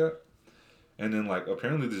something like that. And then like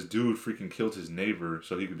apparently this dude freaking killed his neighbor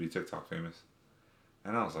so he could be TikTok famous.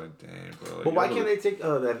 And I was like, dang, bro. Like, But why can't they take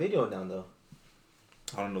that video down though?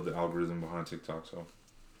 I don't know the algorithm behind TikTok, so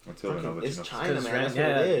until then I'll let It's you know. China, man. That's what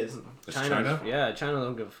it is. It's China? Yeah, China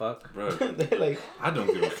don't give a fuck. Bro, They're like, I don't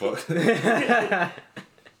give a fuck.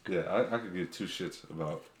 Yeah, I could give two shits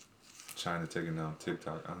about China taking down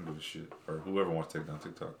TikTok. I don't give a shit. Or whoever wants to take down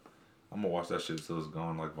TikTok. I'm gonna watch that shit until it's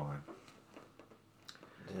gone like Vine.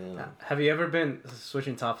 damn. Have you ever been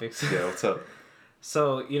switching topics? Yeah, what's up?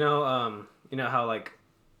 So you know how like,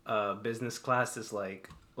 business class is like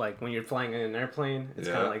when you're flying in an airplane, it's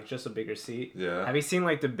kind Yeah. of like just a bigger seat. Yeah. Have you seen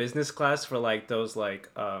like the business class for like those like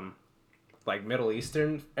Middle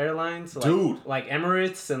Eastern airlines, Dude. like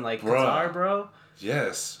Emirates and like Bruh. Qatar, bro?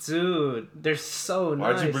 Yes. Dude, they're so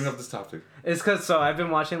nice. Why'd you bring up this topic? It's cause I've been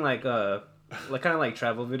watching like kind of like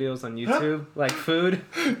travel videos on YouTube, like food.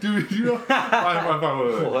 Dude, you know. Fine,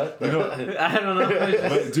 wait. What? You know, I don't know.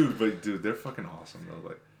 but dude, they're fucking awesome though.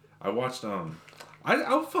 Like, I watched I'm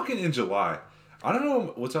fucking in July. I don't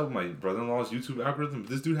know what's up with my brother-in-law's YouTube algorithm, but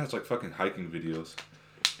this dude has like fucking hiking videos.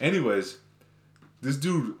 Anyways, this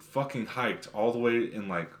dude fucking hiked all the way in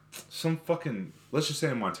like some fucking, let's just say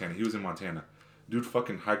in Montana. He was in Montana. Dude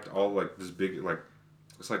fucking hiked all like this big, like,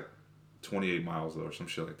 it's like 28 miles though or some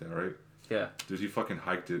shit like that, right? Yeah. Dude, he fucking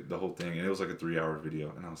hiked it, the whole thing, and it was like a 3-hour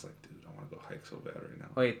video. And I was like, dude, I want to go hike so bad right now.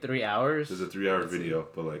 Wait, 3 hours? There's a 3-hour video,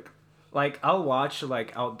 but like, Like, I'll watch,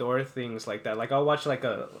 like, outdoor things like that. Like, I'll watch, like,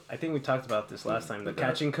 I think we talked about this last time, the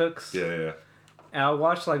Catching Cooks. yeah. And I'll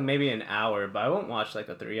watch, like, maybe an hour, but I won't watch, like,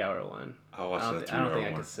 a 3-hour one. I'll watch that 3-hour I don't think I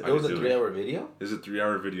one. could sit. It was a could do 3-hour video? It's a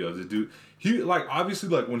 3-hour video. The dude, he like obviously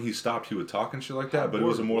like when he stopped, he would talk and shit like that. But it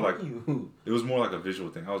was more like a visual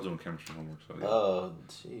thing. I was doing chemistry homework, so yeah. Oh,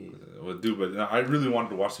 jeez. Well, dude, but I really wanted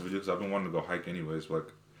to watch the video because I've been wanting to go hike anyways. Like,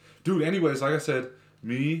 dude, anyways, like I said,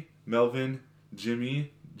 me, Melvin,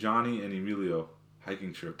 Jimmy, Johnny, and Emilio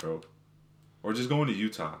hiking trip, bro, or just going to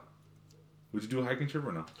Utah. Would you do a hiking trip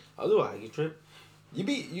or no? I'll do a hiking trip.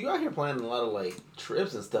 You out here planning a lot of like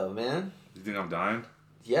trips and stuff, man. You think I'm dying?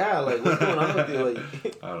 Yeah, like what's going on with you?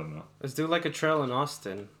 Like, I don't know. Let's do, like, a trail in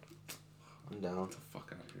Austin. I'm down. Get the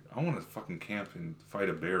fuck out of here. I want to fucking camp and fight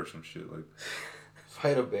a bear or some shit. Like,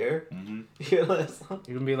 Fight a bear? mm-hmm. Yeah, let's.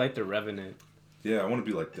 You can be like the Revenant. Yeah, I want to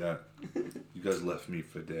be like that. You guys left me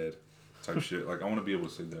for dead, type shit. Like, I want to be able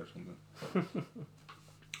to say that or something.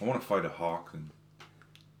 I want to fight a hawk and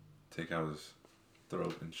take out his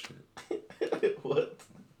throat and shit. What?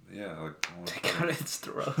 Yeah, like I want to. Take out its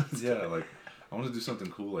throat. Yeah, like I want to do something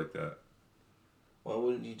cool like that. Why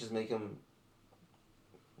wouldn't you just make him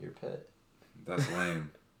your pet? That's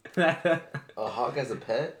lame. A hawk as a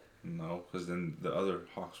pet? No, because then the other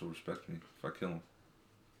hawks will respect me if I kill him.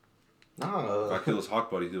 No. If I kill his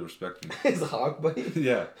hawk buddy, he'll respect me. His hawk buddy?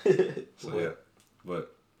 Yeah. So yeah,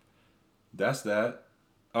 but that's that.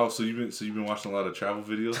 Oh, so you've been watching a lot of travel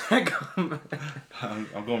videos?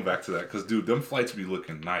 I'm going back to that because dude, them flights be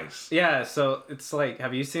looking nice. Yeah, so it's like,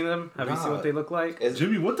 have you seen them? Have you seen what they look like? It's-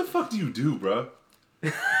 Jimmy, what the fuck do you do, bro?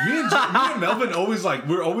 Me and Melvin always like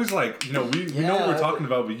we're always like we know what we're talking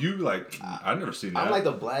about, but you like I've never seen that. I'm like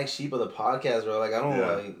the black sheep of the podcast, bro. Like I don't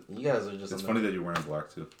like you guys are just. It's funny that you're wearing black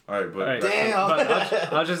too. All right, but damn.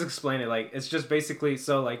 But I'll just explain it. Like it's just basically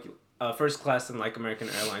so like first class in like American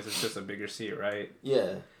Airlines is just a bigger seat, right?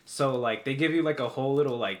 Yeah. So like they give you like a whole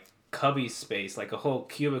little like cubby space, like a whole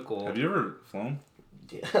cubicle. Have you ever flown?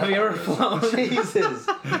 Yeah. Have you ever flown? Jesus.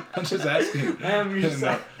 I'm just asking.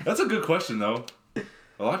 That's a good question though.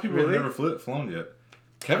 A lot of people have never flown yet.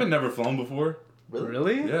 Kevin never flown before.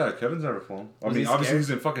 Really? Yeah, Kevin's never flown. Was I mean, he obviously scared? he's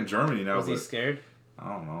in fucking Germany now. Was he scared? I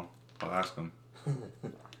don't know. I'll ask him.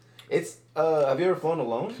 It's have you ever flown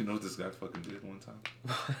alone? You know what this guy fucking did one time?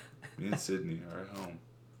 Me and Sydney are at home.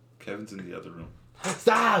 Kevin's in the other room.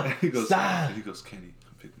 Stop! And he goes, Stop! And he goes, Kenny,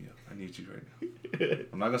 come pick me up. I need you right now.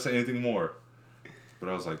 I'm not gonna say anything more. But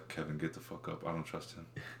I was like, Kevin, get the fuck up. I don't trust him.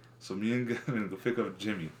 So me and Kevin go pick up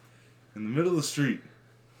Jimmy in the middle of the street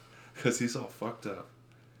because he's all fucked up.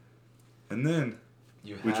 And then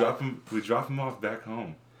we drop him off back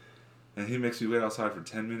home, and he makes me wait outside for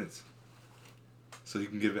 10 minutes so he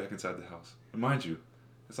can get back inside the house. And mind you,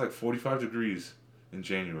 it's like 45 degrees in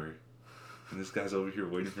January, and this guy's over here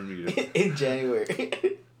waiting for me to... in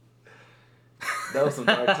January. That was some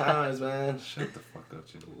dark times, man. Shut the fuck up,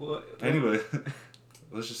 Jimmy. What? Anyway,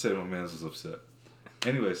 let's just say my man was upset.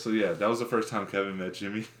 Anyway, so yeah, that was the first time Kevin met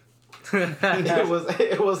Jimmy.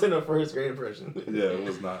 It wasn't a first grade impression. Yeah, it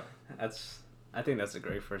was not. I think that's a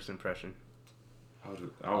great first impression.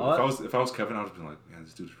 If I was Kevin, I would have been like, man,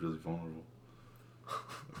 this dude's really vulnerable.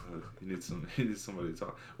 He needs somebody to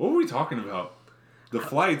talk. What were we talking about? The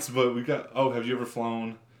flights, but we got. Oh, have you ever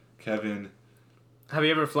flown, Kevin? Have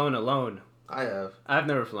you ever flown alone? I have. I've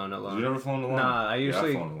never flown alone. You never flown alone? Nah, I've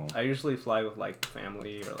flown alone. I usually fly with like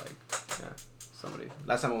family or like somebody.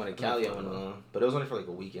 Last time I went to Cali, I went alone, but it was only for like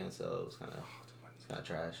a weekend, so it was kind of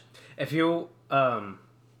trash. If you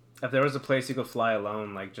if there was a place you could fly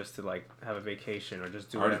alone, like just to like have a vacation or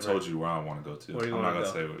just do. I already whatever, told you where I want to go to. Where you I'm not wanna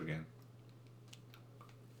gonna go? say it again.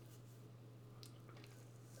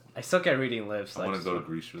 I suck at reading lips. I want to go to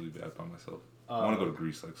Greece really bad by myself. I want to go to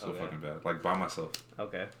Greece like so fucking bad, like by myself.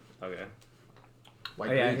 Okay. Why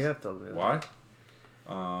Oh, yeah, Greece? you have to live. Why?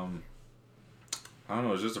 I don't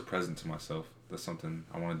know. It's just a present to myself. That's something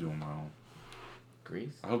I want to do on my own.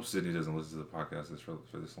 Greece? I hope Sydney doesn't listen to the podcast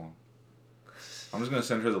for this long. I'm just gonna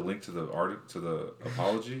send her the link to the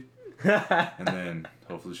apology, and then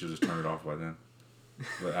hopefully she'll just turn it off by then.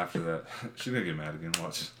 But after that, she's gonna get mad again.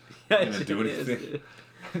 Watch. I didn't do anything.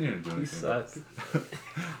 I didn't do anything. He sucks.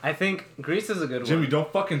 I think Greece is a good Jimmy, one.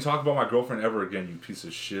 don't fucking talk about my girlfriend ever again, you piece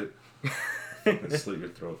of shit. Fucking slit your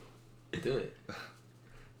throat. Do it.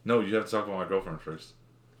 No, you have to talk about my girlfriend first.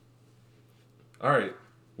 All right,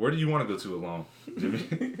 where do you want to go to alone,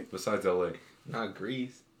 Jimmy? Besides LA, Not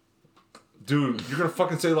Greece. dude, you're gonna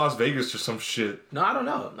fucking say Las Vegas or some shit. No, I don't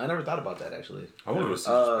know. I never thought about that actually. I want to go to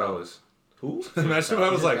Caesar's Palace. Who? Imagine if I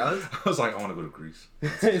was like, Palace? I want to go to Greece.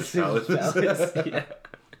 Caesar's Palace, yeah.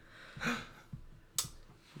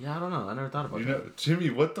 Yeah, I don't know. I never thought about You that. know, Jimmy,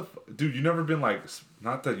 what the dude? You never been like?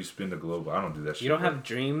 Not that you spin the globe. I don't do that shit. You don't have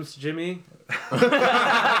dreams, Jimmy?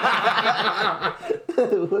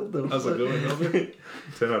 What the How's it going, Melvin?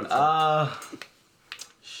 10 out of 10.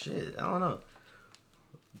 Shit. I don't know.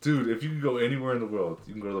 Dude, if you can go anywhere in the world,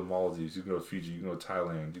 you can go to the Maldives, you can go to Fiji, you can go to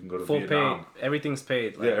Thailand, you can go to Full Vietnam. paid. Everything's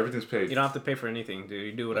paid. Like, Yeah, everything's paid. You don't have to pay for anything, dude.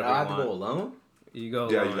 You do whatever I you have want. to go alone? You go.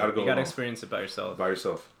 Yeah, alone. you gotta go You gotta alone. experience it by yourself. By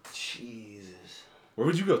yourself. Jesus. Where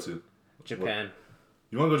would you go to? Japan.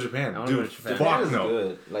 You want to go to Japan? I wanna Dude, go to Japan. fuck Japan is no.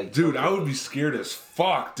 good. Like, Dude, I would be scared as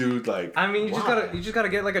fuck, dude. Like, I mean, you Why? just gotta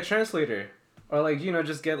get like a translator, or like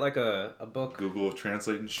just get like a book. Google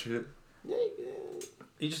translating shit.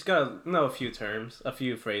 You just gotta know a few terms, a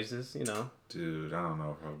few phrases, Dude, I don't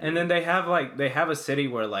know. Probably. And then they have a city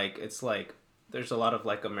where like it's like there's a lot of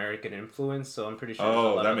like American influence, so I'm pretty sure. there's a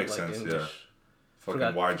Oh, lot that of, makes like, sense, English. yeah. Fucking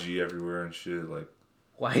Forgot- YG everywhere and shit. Like,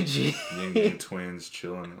 YG. Ying Yang twins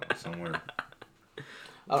chilling somewhere.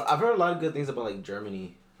 I've heard a lot of good things about like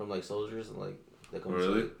Germany from like soldiers and like that come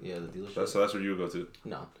Really? to the dealership. So that's where you would go to.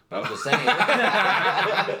 No, Oh. I'm just saying.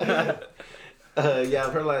 Yeah,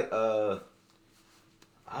 I've heard like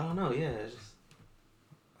I don't know. Yeah, it's just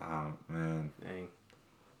Oh, man. Dang.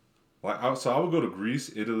 Like, so I would go to Greece,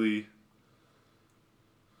 Italy.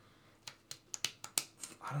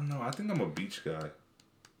 I don't know. I think I'm a beach guy.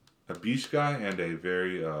 A beach guy and a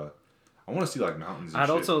very, I want to see, like, mountains and I'd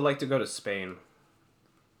shit. also like to go to Spain.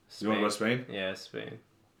 You want to go to Spain? Yeah, Spain.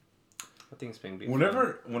 I think Spain. Would be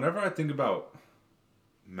Whenever I think about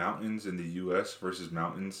mountains in the U.S. versus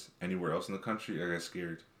mountains anywhere else in the country, I get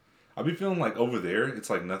scared. I be feeling like over there, it's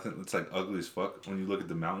like nothing. It's like ugly as fuck when you look at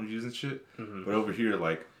the mountain views and shit. Mm-hmm. But over here,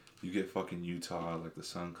 like you get fucking Utah, like the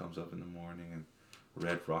sun comes up in the morning and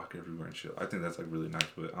red rock everywhere and shit. I think that's like really nice.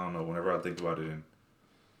 But I don't know. Whenever I think about it, and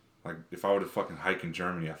like if I were to fucking hike in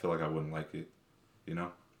Germany, I feel like I wouldn't like it. You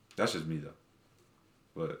know, that's just me though.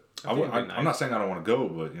 But I think it'd be I'm not nice. saying I don't want to go,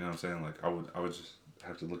 but you know what I'm saying. Like I would just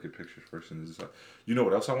have to look at pictures first and just like, you know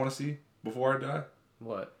what else I want to see before I die?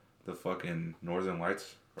 What? The fucking Northern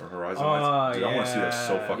Lights or Horizon Oh, Lights. Dude, I want to see that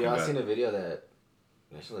so yeah. fucking Yo, I bad. seen a video that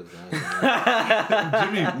shit looks nice.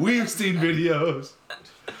 Jimmy, we've seen videos.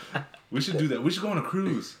 We should do that. We should go on a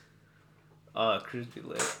cruise. Cruise be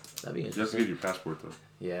lit. That'd be You have to interesting. get your passport though.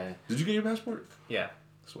 Yeah, Did you get your passport? Yeah.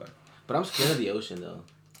 Swag. but I'm scared of the ocean though.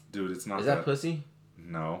 Dude, it's not Is that pussy?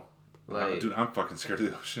 No. Like, Dude, I'm fucking scared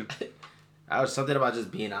of the ocean. I was something about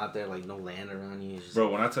just being out there, like no land around you. It's just,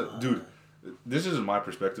 Bro, when I tell dude, this is my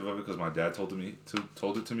perspective of it because my dad told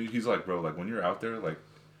it to me. He's like, bro, like when you're out there, like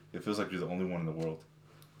it feels like you're the only one in the world.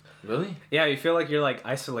 Really? Yeah, you feel like you're like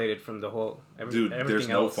isolated from the whole. Dude, everything there's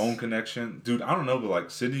no else. phone connection. Dude, I don't know, but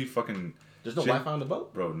like Sydney fucking There's no shit- Wi-Fi on the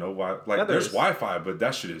boat. Bro, no Wi. Like Yeah, there's there's- Wi-Fi, but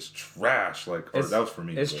that shit is trash. Like, or It's- that was for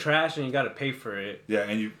me. It's but- trash, and you got to pay for it. Yeah, and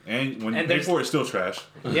when you And pay there's- for it, it's still trash.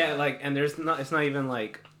 Yeah, like, and there's not. It's not even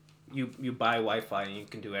like you buy Wi-Fi and you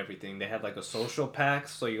can do everything. They have like a social pack,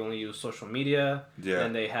 so you only use social media. Yeah.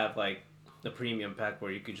 And they have like the premium pack where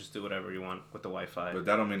you could just do whatever you want with the Wi-Fi. But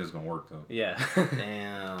that don't mean it's gonna work though. Yeah.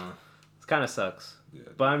 Damn. It kind of sucks. Yeah.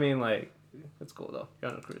 But I mean, like, it's cool though.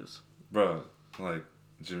 You're on a cruise. Bro, like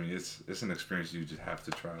Jimmy, it's an experience you just have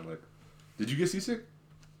to try. Like, did you get seasick?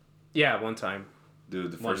 Yeah, one time.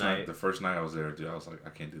 Dude, One night. the first night I was there, dude, I was like, I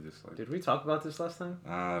can't do this. Like, Did we talk about this last time?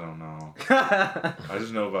 I don't know. I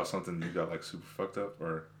just know about something you got like super fucked up,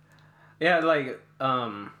 or Yeah, like,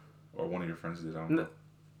 one of your friends did. I don't know.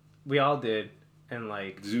 we all did, and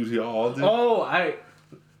like, Dude, you all did. oh,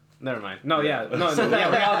 never mind. No, yeah, no, yeah,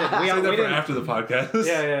 we all did. We Say all that we for didn't. after the podcast.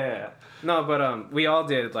 Yeah. No, but we all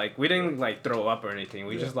did. Like, we didn't like throw up or anything.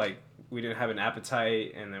 We Yeah. just like we didn't have an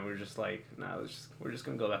appetite, and then we're just like, nah, we're just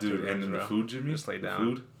gonna go back to Dude, the and then the bro. food, Jimmy. Just lay the down.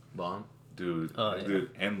 Food, Bomb. dude. Oh, yeah. Dude,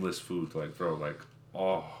 endless food. Like, bro, like,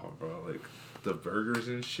 oh, bro, like the burgers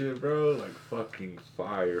and shit, bro. Like, fucking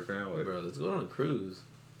fire, fam. Like, Bro, let's go on a cruise.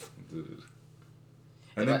 dude.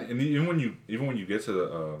 And then, and even when you get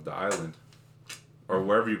to the island or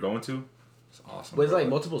wherever you're going to, it's awesome. But it's bro. like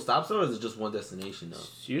multiple stops though, or is it just one destination though?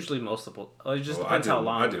 It's usually multiple. It just Well, depends how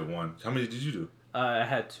long. I did one. How many did you do? I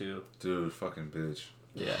had two. Dude, fucking bitch.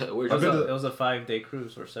 Yeah. Where'd It was, you I've been a, to- it was a 5-day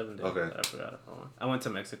cruise or 7 days. Okay. I forgot. I went to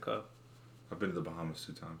Mexico. I've been to the Bahamas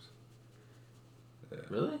 2 times. Yeah.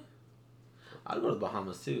 Really? I'd go to the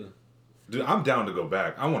Bahamas too. Dude, I'm down to go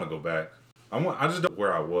back. I want to go back. I just don't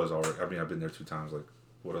where I was already. I mean, I've been there 2 times. Like,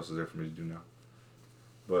 what else is there for me to do now?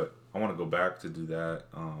 But I want to go back to do that.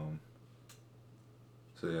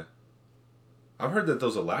 So yeah, I've heard that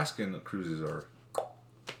those Alaskan cruises are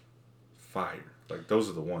fire. Like those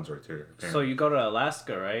are the ones right there. So apparently. you go to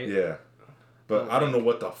Alaska, right? Yeah, but I don't know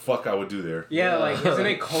what the fuck I would do there. Yeah, Yeah. like isn't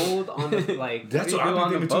it cold on the like? That's what what do you do I'm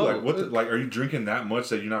on the thinking too. boat? Like, what? Like, are you drinking that much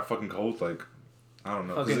that you're not fucking cold? Like, I don't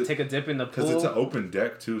know. Fucking take a dip in the Because pool. it's an open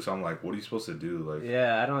deck too, so I'm like, what are you supposed to do? Like,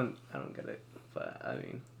 Yeah, I don't get it, but I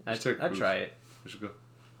mean, Let's take a I'd cruise. try it. we should go.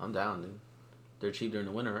 I'm down, dude. They're cheap during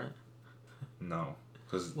the winter, right? No,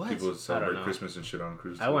 because What? people celebrate know. Christmas and shit on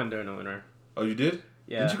cruise. I too. went during the winter. Oh, you did?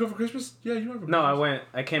 Yeah. Didn't you go for Christmas? Yeah, you went for No, I Christmas. went.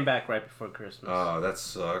 I came back right before Christmas. Oh, that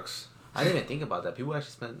sucks. I didn't even think about that. People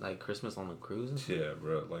actually spent like Christmas on the cruise and shit. Yeah,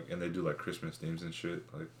 bro. Like, and they do like Christmas themes and shit.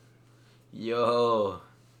 Like, Yo,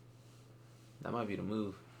 that might be the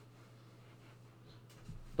move.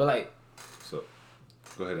 But like, so.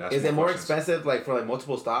 Go ahead. Ask is it more questions. expensive like for like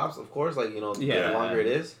multiple stops? Of course, like Yeah. the longer it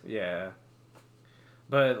is. Yeah.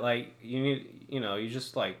 But like you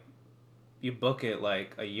just like you book it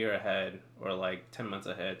like a year ahead or like 10 months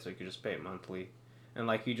ahead, so you can just pay it monthly, and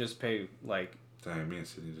like you just pay like Dang, me and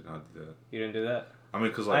Sydney did not do that. you didn't do that. I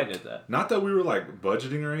mean, cause like I did that. not that we were like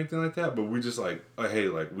budgeting or anything like that, but we just like, oh, hey,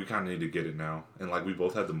 like we kind of need to get it now, and like we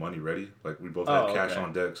both had the money ready, like we both had Oh, cash okay.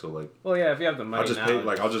 on deck, so like Well, yeah, if you have the money I'll just now, pay,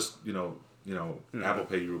 like I'll just Hmm. Apple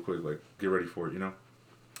Pay you real quick, like get ready for it, you know.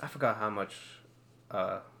 I forgot how much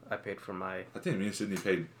I paid for my. I think me and Sydney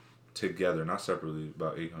paid together, not separately,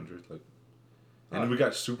 about $800, like, and Oh. we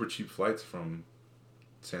got super cheap flights from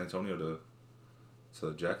San Antonio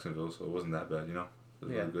to Jacksonville, so it wasn't that bad, you know. It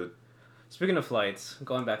was Yeah. really good. Speaking of flights,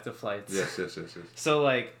 going back to flights. Yes. So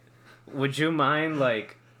like, would you mind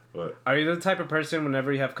like? But Are you the type of person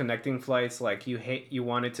whenever you have connecting flights, like you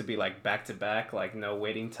want it to be like back to back, like no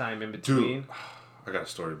waiting time in between? dude, I got a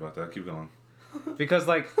story about that. Keep going. Because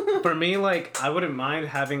like for me, like I wouldn't mind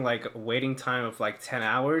having like a waiting time of like 10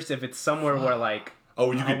 hours if it's somewhere where like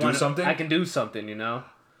Oh, you could do something? I can do something, you know.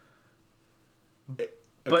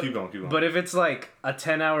 But keep going. But if it's like a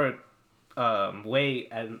 10-hour wait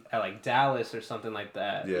at like Dallas or something like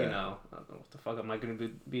that, Yeah. you know, I don't know what the fuck am I gonna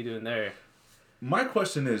be doing there? My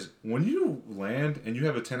question is, when you land and you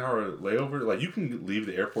have a 10-hour layover, like you can leave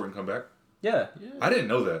the airport and come back? Yeah. I didn't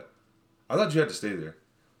know that. I thought you had to stay there.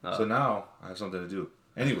 Oh. So now I have something to do.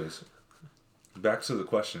 Anyways, back to the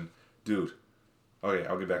question. Dude. Okay,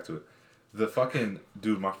 I'll get back to it. The fucking...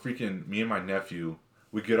 Dude, me and my nephew,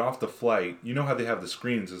 we get off the flight. You know how they have the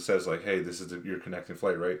screens that says like, hey, this is your connecting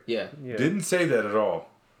flight, right? Yeah. Didn't say that at all.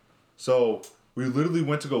 So we literally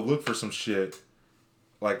went to go look for some shit.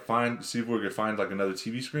 Like see if we could find like another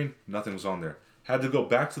TV screen. Nothing was on there. Had to go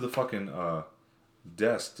back to the fucking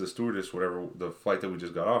desk, the stewardess, whatever, the flight that we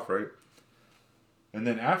just got off, right? And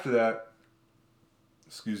then after that,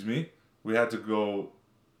 we had to go.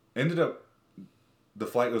 Ended up, the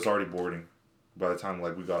flight was already boarding by the time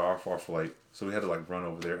like we got off our flight, so we had to like run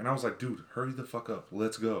over there. And I was like, dude, hurry the fuck up,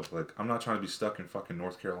 let's go. Like I'm not trying to be stuck in fucking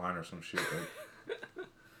North Carolina or some shit.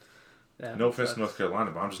 Like, no offense to North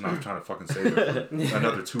Carolina, but I'm just not trying to fucking stay there for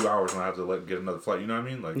another 2 hours when I have to get another flight. You know what I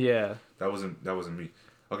mean? Like, Yeah. That wasn't me.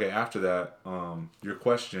 Okay, after that, your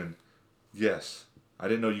question, yes, I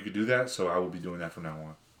didn't know you could do that, so I will be doing that from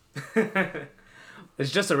now on.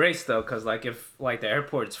 It's just a race though, cause like if like the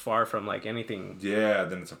airport's far from like anything, Yeah,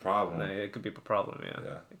 then it's a problem. it could be a problem. Yeah.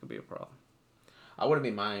 Yeah. It could be a problem. I wouldn't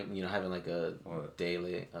be mind, having like a What? day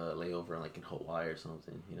layover like in Hawaii or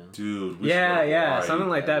something, Dude, we should go Yeah, to Hawaii. something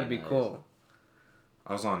like that would That'd be be cool.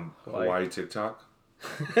 I was on Hawaii. Hawaii TikTok,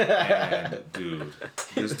 and dude,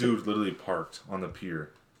 this dude literally parked on the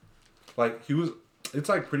pier. Like it's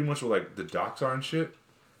like pretty much where like the docks are and shit.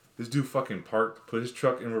 This dude fucking parked, put his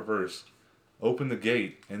truck in reverse, opened the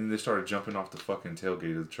gate, and then they started jumping off the fucking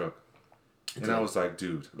tailgate of the truck. And I was like,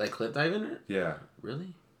 dude. Like cliff diving? Yeah.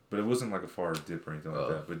 Really? But it wasn't like a far dip or anything like Oh.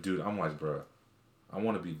 that. But dude, I'm like, bro, I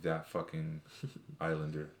want to be that fucking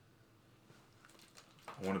islander.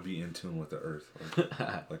 I want to be in tune with the earth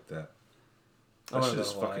like that. I That wanna shit go is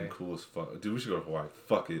to Hawaii. fucking cool as fuck. Dude, we should go to Hawaii.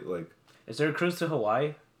 Fuck it. Like, Is there a cruise to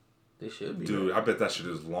Hawaii? They should be. dude, I bet that shit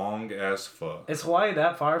is long as fuck. Is Hawaii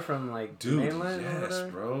that far from like the Dude, mainland? or yes, whatever?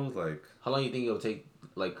 bro. Like, How long you think it'll take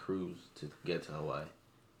like cruise to get to Hawaii?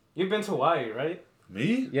 You've been to Hawaii, right?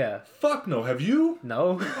 me? Yeah. Fuck no. Have you?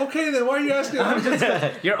 No. Okay, then why are you asking? I'm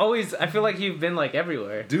just, You're always. I feel like you've been like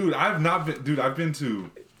everywhere. dude, I've not been. Dude, I've been to.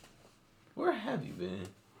 Where have you been?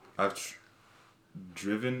 I've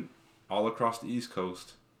driven all across the East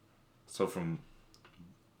Coast. So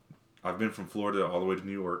I've been from Florida all the way to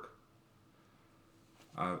New York.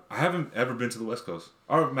 I haven't ever been to the West Coast.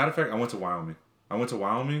 Or matter of fact, I went to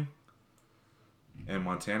Wyoming. And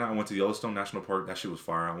Montana. I went to Yellowstone National Park. That shit was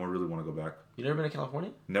fire. I really want to go back. You never been to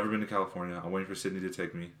California? Never been to California. I'm waiting for Sydney to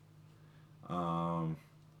take me.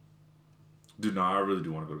 Dude, no, I really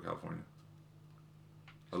do want to go to California.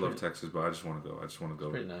 I love Texas, but I just want to go.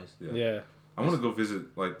 Pretty nice. Yeah. I want to go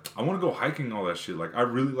visit, like, I want to go hiking, all that shit. Like, I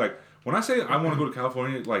really, like, when I say I want to go to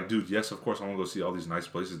California, like, dude, yes, of course, I want to go see all these nice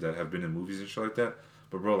places that have been in movies and shit like that.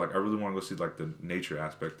 But, bro, like, I really want to go see, like, the nature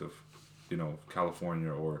aspect of, California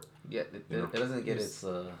or... Yeah, it doesn't get its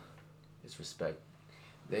respect.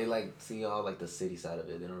 They like see all like the city side of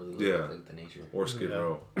it. They don't really look at like the nature. Or Skid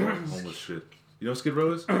Row. Or homeless shit. You know what Skid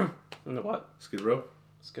Row is? What? Skid Row?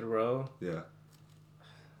 Skid Row? Yeah.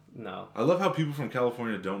 No. I love how people from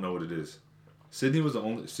California don't know what it is. Sydney's the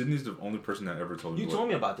only person that ever told me. You told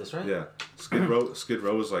me about this, right? Yeah. Skid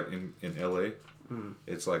Row is like in LA.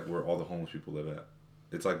 It's like where all the homeless people live at.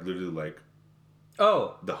 It's like literally like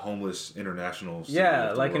Oh. the homeless international city Yeah,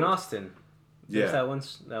 of the like in world. Austin. Yeah. There's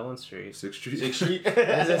that one street. 6th Street? 6th Street.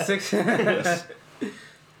 Is it 6? Yes.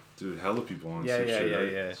 Dude, hella people on 6th Street,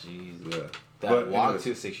 right? yeah. Jeez. Yeah. That But walk anyways. to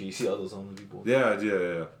 6th Street, you see all those homeless people.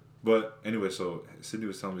 Yeah. But anyway, so Sydney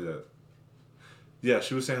was telling me that. Yeah,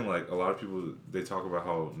 she was saying like a lot of people, they talk about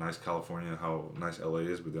how nice California, how nice LA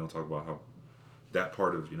is, but they don't talk about how that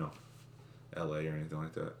part of, LA or anything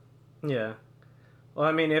like that. Yeah. Well,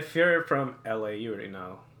 I mean, if you're from LA, you already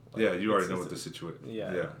know. Like, Yeah, you already know it's- what the situation.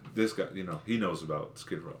 Yeah. Yeah. This guy, he knows about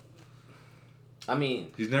Skid Row. I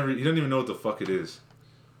mean, He doesn't even know what the fuck it is.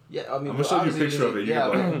 yeah. I mean, I'm gonna show you a picture of it. You're Yeah.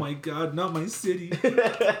 gonna be like, oh my god, not my city.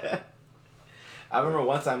 I remember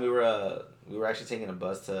one time we were actually taking a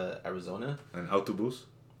bus to Arizona An autobus.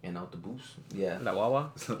 and out the booth. Yeah. That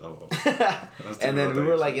Wawa? Oh. And then we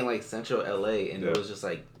were like in like central LA and Yeah. it was just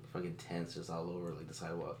like fucking tents just all over like the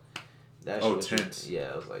sidewalk. That Oh, shit was tents. trippy.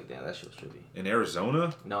 Yeah, I was like, damn, that shit was trippy. In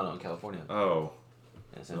Arizona? No, in California. Oh.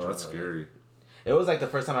 In Oh, central that's LA. scary. It was like the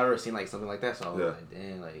first time I ever seen like something like that. So I was Yeah. like,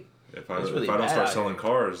 dang, like If It's really I don't bad start out selling here.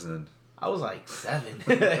 cars, then I was like 7.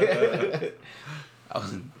 I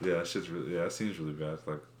was yeah, that shit's really it seems really bad.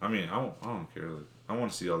 Like I mean, I don't care. Like I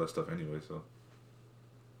want to see all that stuff anyway. So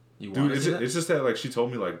you dude, want it's to just, it's just that like she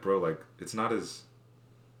told me like bro like it's not as.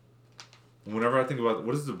 Whenever I think about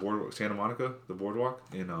what is the boardwalk Santa Monica the boardwalk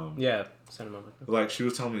in Yeah, Santa Monica. like she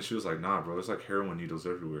was telling me she was like nah bro there's like heroin needles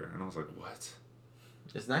everywhere and I was like what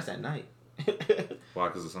It's nice at night. why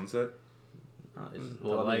because of sunset Well, I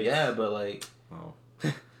mean, lights. yeah, but like oh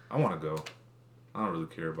I want to go I don't really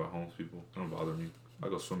care about homeless people it don't bother me I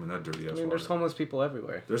go swim in that dirty ass I mean, water there's homeless people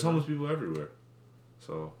everywhere. there's homeless people everywhere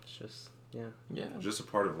so It's just yeah. yeah. just a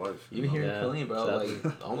part of life you Even know? here Yeah, in Killeen, bro, exactly.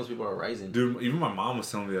 like the homeless people are rising. Dude, even my mom was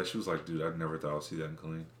telling me that she was like, "Dude, I never thought I'd see that in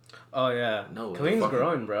Killeen." Oh yeah. No, Clean's fucking-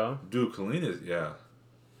 growing, bro. Dude, Killeen is yeah.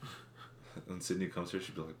 When Sydney comes here,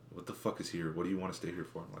 she'd be like, "What the fuck is here? What do you want to stay here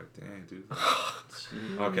for?" I'm like, "Dang,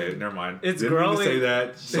 dude." Okay, never mind. It's Didn't mean to growing. say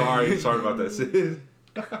that. Sorry about that, Sid.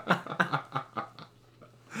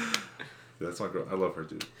 That's my girl. I love her,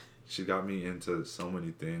 dude. She got me into so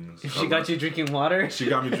many things. She got you drinking water. She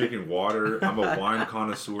got me drinking water. I'm a wine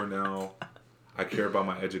connoisseur now. I care about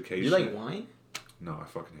my education. You like wine? No, I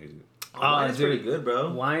fucking hate it. Oh, wine is dude. pretty good,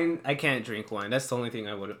 bro. Wine. I can't drink wine. That's the only thing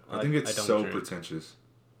I would. I think it's don't so drink. pretentious.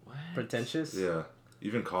 What? Pretentious. Yeah,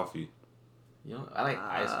 even coffee. You know, I like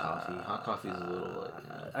iced coffee. Hot coffee is a little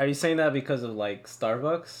like. Are you saying that because of like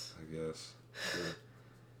Starbucks? I guess. Yeah.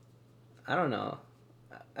 I don't know.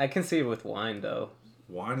 I can see it with wine though.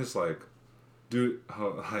 Wine is like, dude.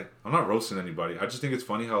 Like, I'm not roasting anybody. I just think it's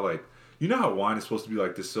funny how like, you know how wine is supposed to be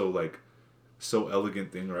like this so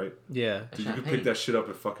elegant thing, right? Yeah. Dude, you could Champagne. pick that shit up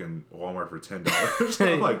at fucking Walmart for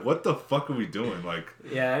 $10. I'm like, what the fuck are we doing? Like,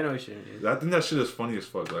 Yeah, I know what you mean. I think that shit is funny as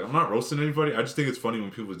fuck. Like, I'm not roasting anybody. I just think it's funny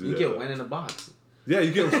when people do You that. get though. wine in a box. Yeah,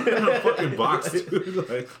 you get wine in a fucking box, dude.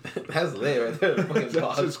 Like, That's lit right there. Fucking that's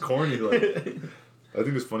box. just corny. Like, I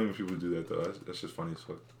think it's funny when people do that though. That's just funny as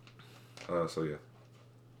fuck. So yeah.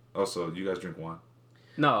 Also, you guys drink wine?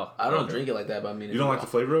 No, I don't Okay. drink it like that, but I mean, You don't like the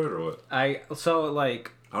flavor of it or what? I so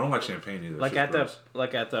like I don't like champagne either. like Shit's at the gross.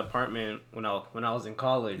 like at the apartment when I was in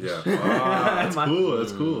college. Yeah. Wow, that's My- cool.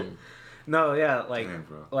 That's cool. No, yeah, like Damn,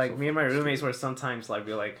 bro. like So me and my fucking roommates were sometimes like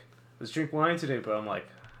be like, let's drink wine today, bro. I'm like,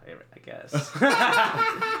 I guess.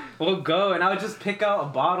 We'll go, and I would just pick out a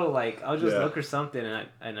bottle, like I'll just Yeah. look or something, and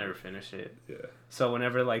I never finish it. Yeah. So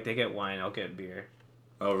whenever like they get wine, I'll get beer.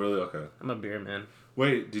 Oh, really? Okay. I'm a beer man.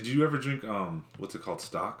 Wait, did you ever drink what's it called,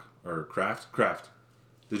 stock or craft? Craft.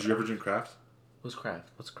 Did you ever drink craft? Who's craft?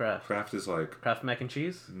 What's craft? Craft is like Craft mac and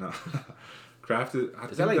cheese? no. Craft is. I Is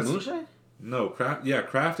think that like that's- moonshine? No, craft. Yeah,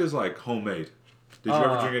 craft is like homemade. Did you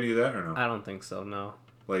ever drink any of that or no? I don't think so. No.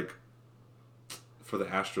 Like for the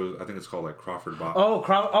Astros, I think it's called like Crawford Box.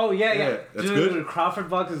 Oh yeah. Yeah, that's Dude, good? Crawford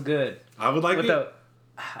Box is good. I would like With it. the,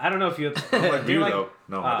 I don't know if you. I don't like do you beer though.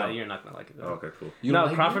 No, I don't. You're not gonna like it though. Oh, okay, cool. You no, don't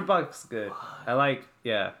like Crawford beer? Box is good. I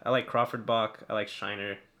like Crawford Bock. I like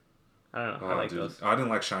Shiner. I don't know. I Oh, like dude. those. I didn't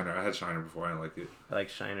like Shiner. I had Shiner before. I didn't like it. I like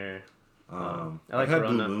Shiner. I I like had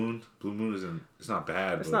Corona. Blue Moon. Blue Moon isn't. It's not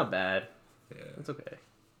bad. It's but, not bad. Yeah. It's okay.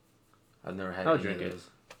 I've never had. I'll any drink of it. those.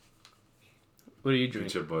 What do you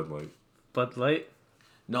Drink drink? your Bud Light. Bud Light.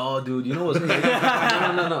 No, dude. You know what's crazy?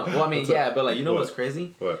 No. Well, I mean, yeah, but like, you know What? what's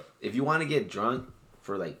crazy? What? If you want to get drunk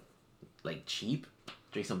for like cheap,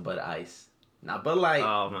 drink some Bud Ice. Not Bud Light,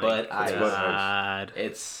 Oh my Bud Ice. Bud Ice. god.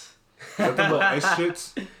 It's Is that the little ice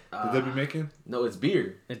shits? Did they be making? no, it's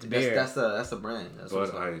beer. It's beer. That's the brand. That's what Bud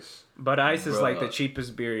it's called. Ice. Bud Ice is like the Bruh.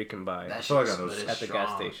 cheapest beer you can buy That feel like shit's I know but shit. it's at the gas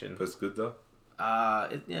strong. station. That's good though. Yeah,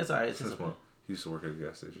 it's alright. It's Since just when? He used to work at a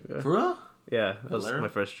gas station. Yeah. for real. Yeah, that was Valero? my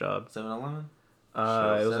first job. 7-Eleven. It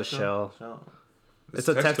was a Shell. It's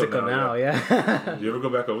a Texaco now, yeah. You ever go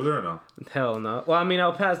back over there or no? Hell no. Well, I mean,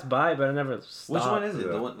 I'll pass by, but I never stopped. Which one is it?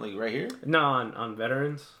 Yeah. The one like right here? No, on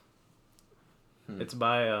Veterans. Hmm. It's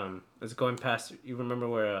by it's going past. You remember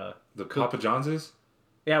where The Papa John's is?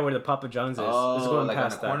 yeah, where the Papa John's is. It's Oh, going like on the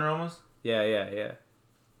past that. corner almost. Yeah.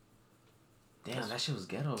 Damn, that shit was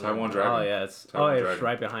ghetto. Taiwan bro. Dragon. Oh yeah, it's Taiwan it's Dragon.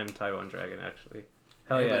 right behind Taiwan Dragon actually.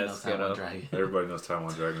 Hell Everybody yeah, knows it's Taiwan ghetto. Dragon. Everybody knows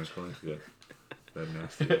Taiwan Dragon is clean. Yeah. That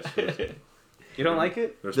nasty ass shit. You don't like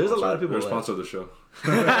it? They're There's a lot of sponsor- people They're that- sponsor of the show.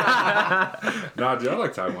 Nah, dude, I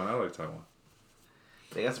like Taiwan. I like Taiwan.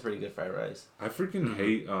 They got some pretty good fried rice. I freaking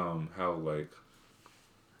hate how like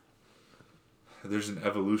there's an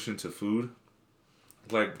evolution to food.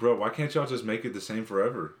 Like, bro, why can't y'all just make it the same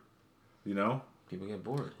forever? You know? People get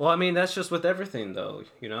bored. Well, I mean, that's just with everything though.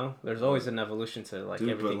 You know, there's always an evolution to like Dude,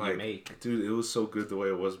 everything but like, you make. dude, it was so good the way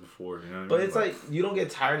it was before. You know what I mean? But it's like you don't get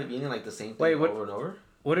tired of eating like the same thing Wait, what- over and over.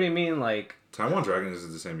 What do you mean, like? Taiwan Dragon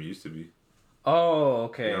isn't the same it used to be. Oh,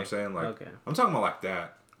 okay. You know what I'm saying? Like, okay. I'm talking about like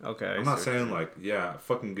that. Okay. I'm not saying like, yeah, I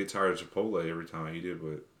fucking get tired of Chipotle every time I eat it,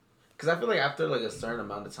 but Because I feel like after like a certain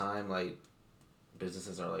amount of time, like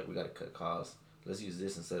businesses are like, we gotta cut costs. Let's use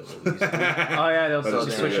this instead of what we used to do. Oh yeah, they'll But start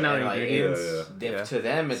it's switching out and, like, ingredients. yeah. To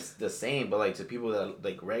them, it's the same, but like to people that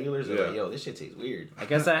like regulars, they're Yeah. like, yo, this shit tastes weird. I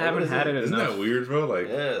guess I Like, haven't what is had it isn't enough. that weird, bro? Like,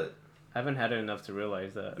 Yeah, I haven't had it enough to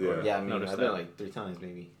realize that. Yeah. or yeah. I mean, notice I've that. been like 3 times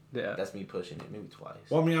maybe. Yeah. That's me pushing it, maybe twice.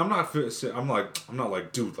 well, I mean, I'm not,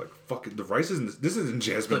 dude, like, fucking, the rice isn't, this isn't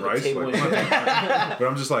jasmine Flip a rice. table Like, and- I'm not talking- but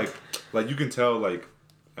I'm just like, you can tell, like,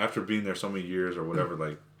 after being there so many years or whatever,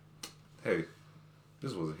 like, hey,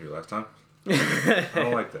 this wasn't here last time. I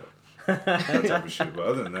don't like that. That type of shit. But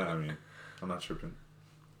other than that, I mean, I'm not tripping.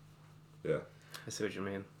 Yeah. I see what you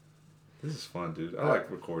mean. This is fun, dude. I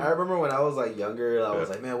like recording. I remember when I was like younger, I was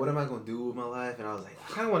Yeah. like, man, what am I gonna do with my life? And I was like,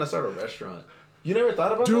 I kind of want to start a restaurant. You never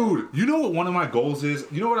thought about that? Dude, you know what one of my goals is?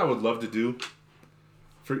 You know what I would love to do?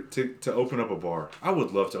 To open up a bar. I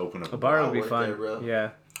would love to open up A bar I'll would be work fun. there, bro.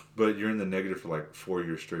 Yeah. But you're in the negative for like 4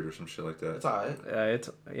 years straight or some shit like that. It's alright.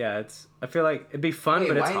 It's. I feel like it'd be fun, Wait,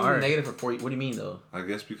 but it's why hard. negative for 40? What do you mean though? I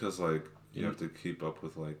guess because like you have to keep up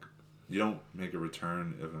with like you don't make a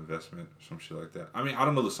return of investment or some shit like that. I mean, I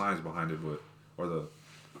don't know the science behind it, but or the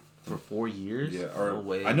For 4 years? yeah or No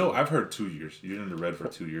way. I know I've heard 2 years. You're in the red for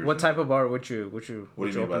 2 years. What now. type of bar would you What do you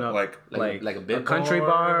mean open by up? like like a bit country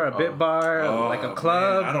bar, a bit bar, like a man,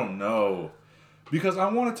 club? I don't know. Because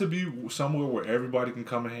I want it to be somewhere where everybody can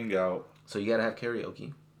come and hang out. So you gotta have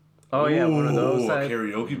karaoke. Oh yeah, one of those. Ooh, a Type.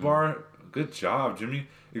 karaoke bar. Good job, Jimmy.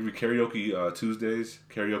 It could be karaoke Tuesdays,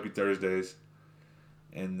 karaoke Thursdays,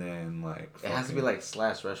 and then like It has to be like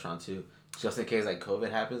slash restaurant too. Just in case like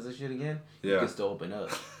COVID happens and shit again, you Yeah. can still open up.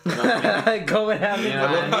 You know what I mean? Go and have it. You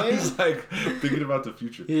know what I mean? He's like thinking about the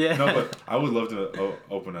future. Yeah. No, but I would love to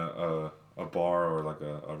open a bar or like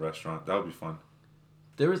a restaurant. That would be fun.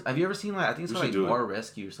 Have you ever seen like I think it's We called should like do Bar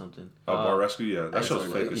Rescue or something? A bar rescue, yeah. That I show's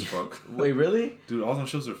saw fake it. as fuck. Wait, really? Dude, all them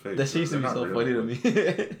shows are fake. That shit used to be They're so not funny real.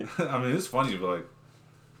 to me. I mean, it's funny, but like,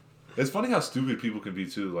 it's funny how stupid people can be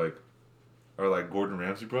too. Like, or like Gordon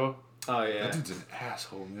Ramsay, bro. Oh yeah. That dude's an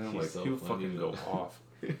asshole, man. He's Like, so he'll funny, fucking though. go off.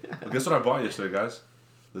 But guess what I bought yesterday, guys?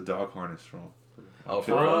 The dog harness from. Oh,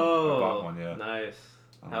 for Yeah. real? Oh, I bought one, yeah. Nice.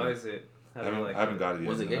 How is it? How I do you haven't, like I haven't it? got it yet.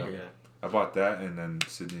 What's it no. get here? I bought that and then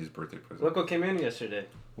Sydney's birthday present. Look what came in yesterday.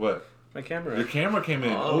 What? My camera. Your camera came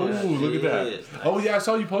in. Oh, Oh, look at that. shit. Oh, yeah, I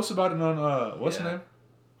saw you post about it on, what's the Yeah. name?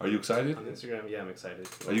 Are you excited? On Instagram. Yeah, I'm excited.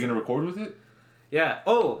 Are you going to record with it? Yeah.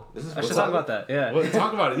 Oh, This is I should what's talk up? about that. Yeah. What?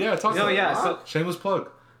 Talk about it. Yeah, talk No, about yeah. it. So, Shameless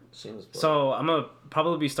plug. Shameless plug. so I'm gonna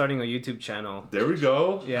probably be starting a YouTube channel. There we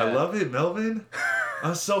go. Yeah. I love it, Melvin.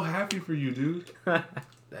 I'm so happy for you, dude.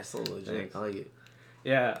 That's so legit. Thanks. I like it.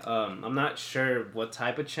 Yeah. I'm not sure what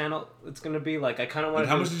type of channel it's gonna be. Like, I kind of want And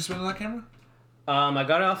to. how much did you spend on that camera? I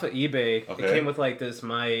got it off of eBay. Okay. It came with like this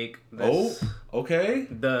mic. This, Okay.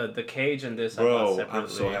 The cage and this I bought Bro, separately. I'm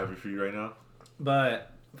so happy for you right now.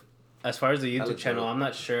 But as far as the YouTube looks channel, dope. I'm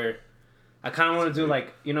not sure. I kind of want to do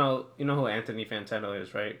like you know who Anthony Fantano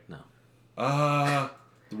is, right? The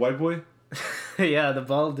white boy? Yeah, the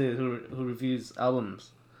bald dude who reviews albums.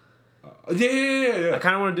 Yeah. I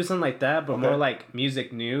kind of want to do something like that, but Okay. more like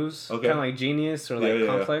music news, Okay. kind of like Genius or like Yeah.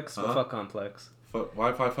 Complex. But Uh-huh. fuck Complex.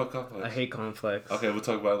 Wi-Fi fuck off. I hate Complex. Okay, we'll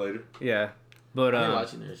talk about it later. Yeah, but I'm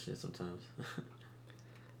watching their shit sometimes.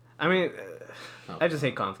 I mean, Oh. I just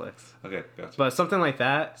hate Complex. Okay, gotcha. But something like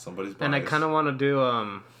that, Somebody's biased. and I kind of want to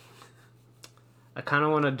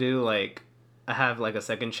do like I have like a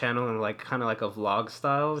second channel and like kind of like a vlog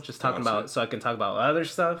style, just talking Gotcha. about so I can talk about other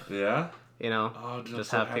stuff. Yeah? You know, Oh, dude, I'm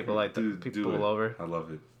just so have happy. people like Dude, people do it. over. I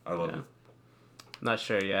love it. I love Yeah. it. Not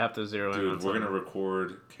sure. Yeah, I have to zero in. on Dude, we're something. gonna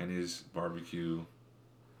record Kenny's barbecue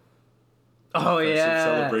Oh friendship yeah.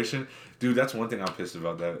 celebration. Dude, that's one thing I'm pissed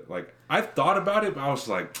about. That like I thought about it, but I was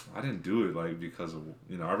like, I didn't do it like because of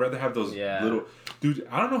I'd rather have those Yeah. little. Dude,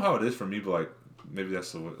 I don't know how it is for me, but like maybe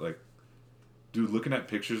that's the way, like, dude, looking at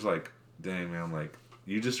pictures like, dang man, like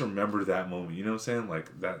you just remember that moment. You know what I'm saying?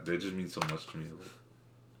 Like that just means so much to me.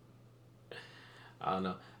 I don't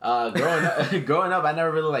know. Growing up, I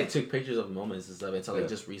never really like took pictures of moments and stuff until like Yeah.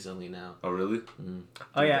 just recently now. Oh really?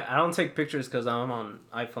 Oh yeah, I don't take pictures because I'm on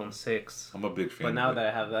iPhone 6. I'm a big fan. But now of it.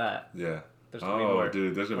 that I have that, Yeah. there's gonna be Oh, more.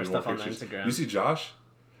 dude, there's gonna more be more stuff on the pictures. Instagram. You see Josh?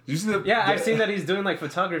 Did you see the? Yeah, I've the- seen that he's doing like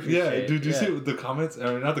photography. Yeah, shit. dude, did you Yeah. see the comments?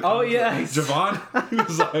 I mean, not the Oh, comments. yeah, like, Javon, he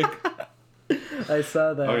was like, I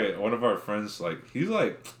saw that. okay, one of our friends, like, he's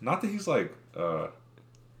like, not that he's like,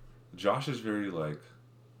 Josh is very like,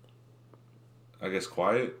 I guess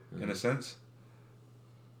quiet in a sense.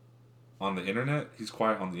 On the internet, he's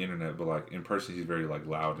quiet on the internet, but like in person, he's very like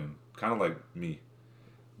loud and kind of like me.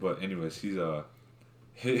 But anyways, he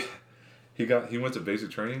went to basic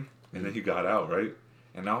training and then he got out, right?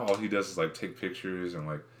 And now all he does is like take pictures and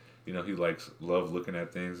like, you know, he love looking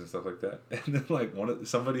at things and stuff like that. And then like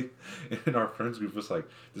somebody in our friends group was like,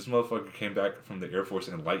 this motherfucker came back from the Air Force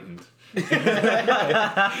enlightened.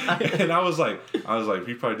 And I was like,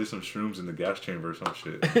 he probably did some shrooms in the gas chamber or some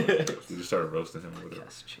shit. We just started roasting him or whatever.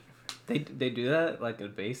 Gas chamber. They do that like a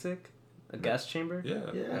basic, a gas chamber. Yeah,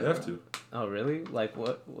 Yeah. you have to. Oh really? Like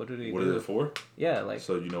what do they What do? is it for? Yeah, like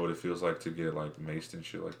So you know what it feels like to get like maced and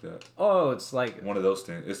shit like that. oh, it's like One of those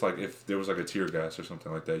things. It's like if there was like a tear gas or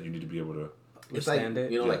something like that, you need to be able to. It's like, withstand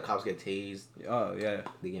it. you know, Yeah. like cops get tased, Oh yeah.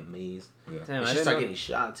 they get mazed. Yeah. Damn, They I should didn't start know. getting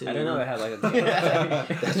shot too. I didn't know they had like a.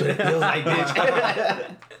 That's what it feels like,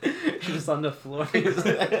 bitch. She's just on the floor.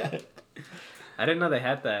 I didn't know they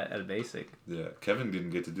had that at a basic. Yeah. Kevin didn't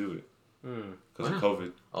get to do it Mm. because of Wow.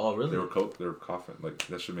 COVID. Oh, really? They were coughing. Like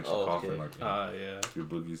that shit makes you Oh, coughing. okay. Like Yeah. your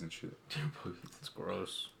boogies and shit. It's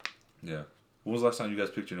gross. Yeah. When was the last time you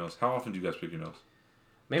guys picked your nose? How often do you guys pick your nose?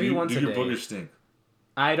 Maybe once do a your day. boogers stink?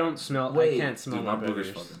 I don't smell. Wait, I can't smell Dude, my my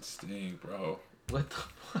boogers boogers. fucking stink, bro. What the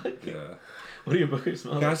fuck? Yeah. What do your boogers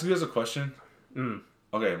smell Can I like? ask you guys a question? Mm.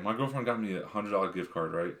 Okay, my girlfriend got me $100 gift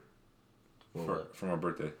card, right? What? For my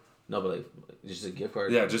birthday. No, but like, just a gift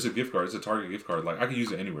card? Yeah, just a gift card. It's a Target gift card. Like I can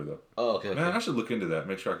use it anywhere though. Oh, okay. Man, I should look into that.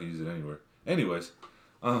 Make sure I can use it anywhere. Anyways,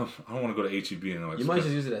 I don't want to go to HEB and like. You might just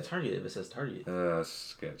use it at Target if it says Target.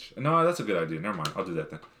 Sketch. No, that's a good idea. Never mind. I'll do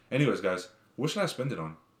that then. Anyways, guys, what should I spend it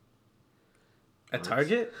on? At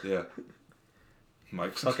Target, Yeah.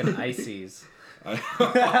 Mike's fucking ices. I,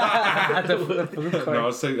 At the food court. no, I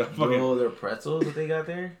was saying, fucking. Bro, their pretzels that they got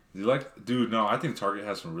there? You like, dude? No, I think Target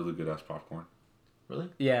has some really good ass popcorn. Really?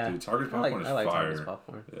 Yeah. Dude, Target I like, popcorn I like is Target's fire.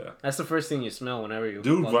 popcorn. Yeah. That's the first thing you smell whenever you.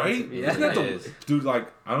 Dude, walk right? into- Isn't Yeah. that the, It is. dude, like,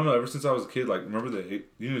 I don't know, ever since I was a kid, like, remember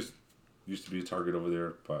used to be a Target over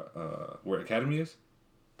there by, where Academy is?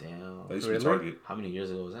 Damn. That used to Really? be Target. How many years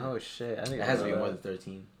ago was that? Oh shit! I think It I has to know be more that. than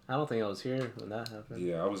 13. I don't think I was here when that happened.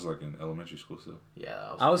 Yeah, I was, like, in elementary school still.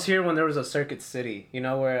 Yeah. I was here when there was a Circuit City. You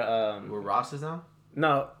know where Where Ross is now?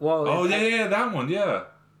 No, well. Oh, it- yeah, that one, yeah.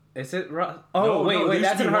 Is it? Oh No, wait, no, there wait. used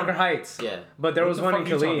That's to in be Harker one- Heights. Yeah. But there What was the one in fuck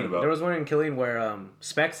are you talking Killeen. about? There was one in Killeen where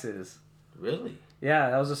Specs is. Really? Yeah,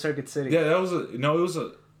 that was a Circuit City. Yeah, that was it was it was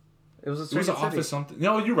a it was Circuit an City. Office something.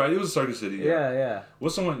 No, you're right, it was a Circuit City, yeah. Yeah.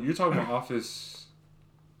 What's the one, you're talking about Office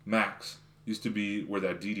Max. Used to be where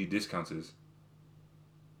that DD Discounts is.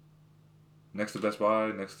 Next to Best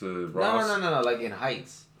Buy, next to Ross. No. Like in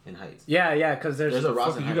Heights. In Heights. Yeah. Because there's There's a What Ross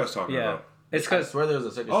the fuck in are you Heights. guys talking yeah. about? It's I because swear there was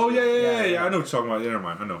a Circuit Oh, City. yeah. I know what you're talking about. Yeah, never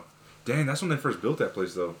mind. I know. Dang, that's when they first built that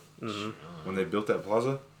place, though. Mm-hmm. When they built that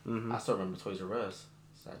plaza. I still remember Toys R Us.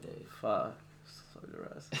 Sad day. fuck. So the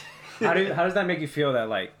rest. How does that make you feel that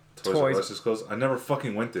like Toys R Us is closed. I never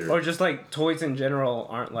fucking went there. or just like toys in general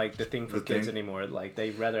aren't like the thing for The kids thing? anymore? Like they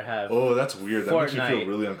rather have Oh, that's weird. That makes me feel Fortnite.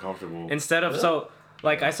 really uncomfortable. instead of so.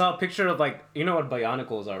 Like I saw a picture of like you know what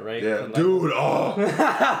Bionicles are, right? Yeah, And, like- dude.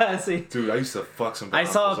 Oh, See, dude. I used to fuck some. I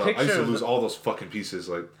saw a Bionicles up. I used picture to of lose the- all those fucking pieces.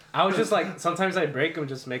 Like, I was just like sometimes I break them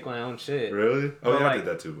just to make my own shit. really? Oh, But, yeah, I like- did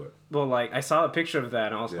that too. But Well, like I saw a picture of that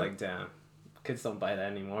and I was Yeah. like, damn, kids don't buy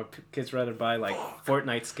that anymore. Kids rather buy like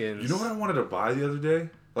Fortnite skins. you know what I wanted to buy the other day?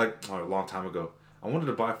 Like a long time ago. I wanted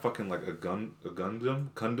to buy fucking like a Gundam.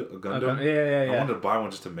 Yeah. I wanted to buy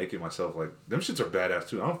one just to make it myself. Like them shits are badass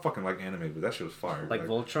too. I don't fucking like anime, but that shit was fire. Like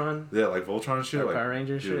Voltron, Yeah, like Voltron and shit. or Like Power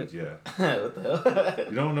Ranger dude, shit. Yeah. What the hell?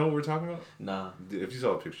 You don't know what we're talking about? Nah. If you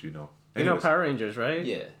saw the picture, you know. You know Anyways, Power Rangers, right?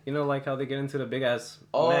 Yeah. You know like how they get into the big ass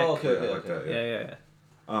Oh, mech. okay, yeah, like that. Yeah.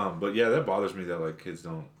 Yeah. But yeah, that bothers me that like kids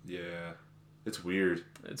don't. Yeah, it's weird.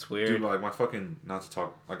 It's weird. Dude, like my fucking not to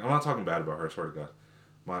talk. Like I'm not talking bad about her. I swear to God,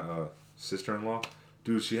 my sister-in-law.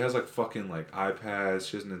 Dude, she has like fucking like iPads.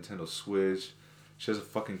 She has a Nintendo Switch. She has a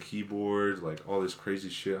fucking keyboard. Like all this crazy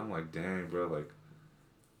shit. I'm like, dang, bro. Like,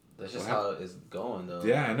 That's just What how it's going, though.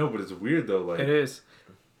 yeah, I know, but it's weird though. Like, It is.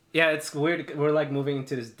 Yeah, it's weird. We're like moving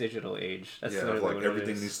into this digital age. That's yeah, literally like what everything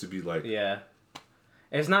it is. needs to be like. Yeah.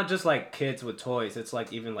 It's not just like kids with toys. It's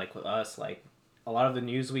like even like with us, like a lot of the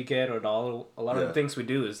news we get or a lot of Yeah. the things we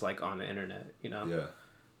do is like on the internet. You know, Yeah,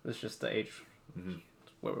 it's just the age Mhm.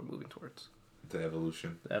 where we're moving towards the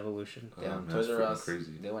evolution. the evolution. Oh, Damn, man, Toys that's R freaking Us,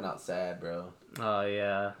 crazy. they went out sad, bro. Oh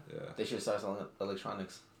yeah. Yeah. They should start selling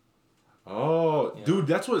electronics. Oh, Yeah. dude,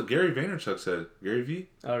 that's what Gary Vaynerchuk said. Gary V.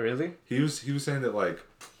 Oh really? He was saying that like,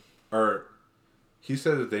 or he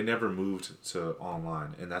said that they never moved to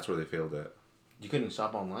online, and that's where they failed at. You couldn't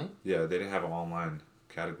shop online? Yeah, they didn't have an online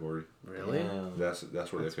category. Really? Damn. That's where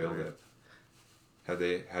That's they failed weird.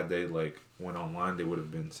 at. Had they like went online, they would have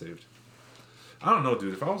been saved. I don't know,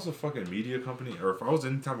 dude. If I was a fucking media company, or if I was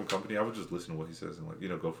any type of company, I would just listen to what he says and like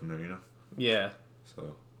go from there. Yeah.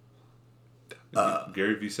 So.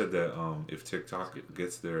 Gary Vee said that if TikTok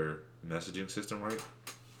gets their messaging system right,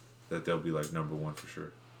 that they'll be like number one for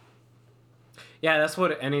sure. Yeah, that's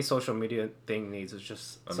what any social media thing needs is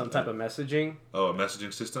just some type of messaging. Oh, a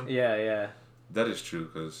messaging system? Yeah, yeah. That is true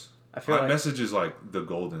because I feel like message is like the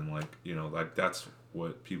golden, like, like that's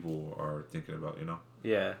what people are thinking about,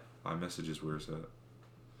 Yeah. iMessage is where it's at.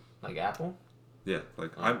 Like Apple? Yeah,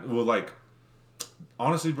 like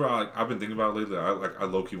honestly, bro, like, I've been thinking about it lately. I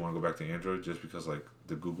low key want to go back to Android just because like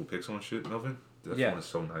the Google Pixel and shit, Melvin. That phone is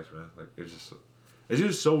so nice, man. Like it's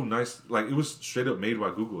just so nice. Like it was straight up made by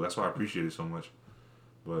Google. That's why I appreciate it so much.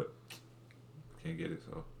 But can't get it.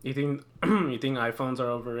 So you think iPhones are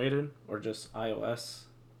overrated or just iOS?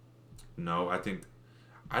 No, I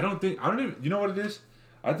don't even. You know what it is?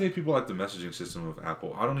 I think people like the messaging system of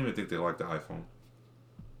Apple. I don't even think they like the iPhone.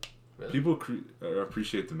 Really? People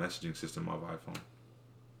appreciate the messaging system of iPhone.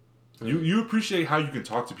 You appreciate how you can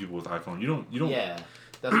talk to people with iPhone. You don't. Yeah,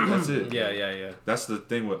 that's it. Yeah. That's the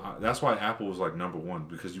thing with. That's why Apple was like number one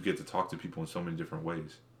because you get to talk to people in so many different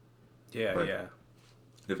ways. Yeah, like, yeah.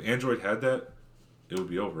 If Android had that, it would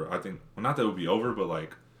be over. I think. Well, not that it would be over, but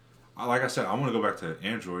like I said, I want to go back to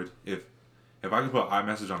Android. If I could put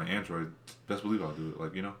iMessage on an Android, best believe I'll do it.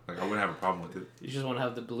 Like like I wouldn't have a problem with it. You just want to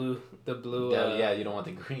have the blue. Yeah, you don't want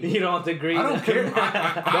the green. You don't want the green. I don't care.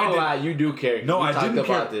 Don't lie, you do care. No, I didn't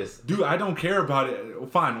care. About this. Dude, I don't care about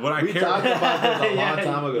it. Fine, what I we care. We talked about this a long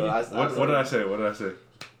time ago. What did I say? What did I say?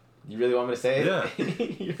 You really want me to say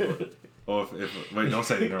it? Yeah. Oh, if wait, don't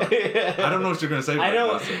say it. No. I don't know what you're gonna say. I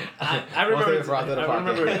know. I remember.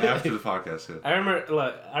 After the podcast. Yeah. I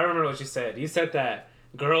remember what you said. You said that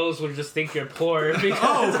girls would just think you're poor because.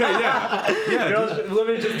 Oh, okay, yeah.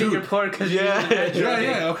 Women just think you're poor because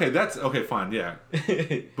yeah. Okay, that's okay. Fine, yeah.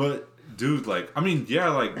 But dude, like, I mean, yeah,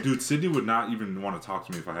 like, dude, Sydney would not even want to talk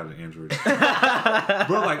to me if I had an Android.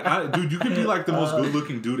 Bro, like, dude, you could be like the most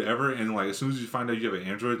good-looking dude ever, and like, as soon as you find out you have an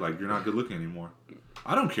Android, like, you're not good-looking anymore.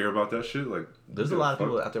 I don't care about that shit. Like, there's a lot of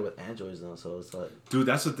people out there with Androids though, so it's like, dude,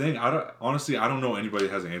 that's the thing. Honestly, I don't know anybody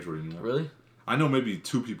that has an Android anymore. Really? I know maybe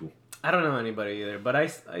 2 people. I don't know anybody either, but I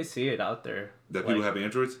see it out there. That people have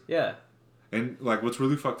Androids? Yeah. And like, what's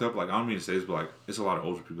really fucked up, like, I don't mean to say this, but like, it's a lot of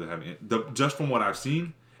older people that have just from what I've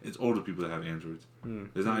seen, it's older people that have Androids.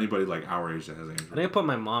 There's not anybody like our age that has Android. I need to put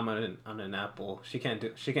my mom on an Apple. She can't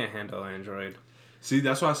handle Android. See,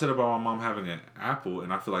 that's what I said about my mom having an Apple,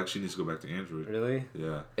 and I feel like she needs to go back to Android. Really?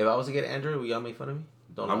 Yeah. If I was to get Android, would y'all make fun of me?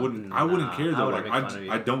 I wouldn't care though. Like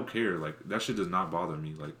I don't care. Like that shit does not bother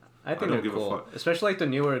me. Like I think they're cool, especially like the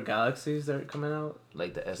newer Galaxies that are coming out,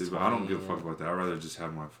 like the S20. I don't give a fuck about that. I'd rather just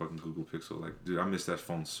have my fucking Google Pixel. Like, dude, I miss that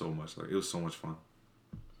phone so much. Like, it was so much fun.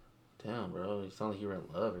 Damn, bro, you sound like you were in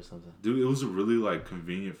love or something. Dude, it was a really like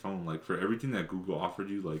convenient phone. Like for everything that Google offered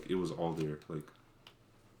you, like it was all there. Like,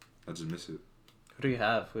 I just miss it. Who do you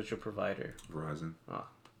have? Who's your provider? Verizon. Oh,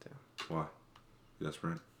 damn. Why? You got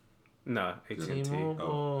Sprint? No, AT&T.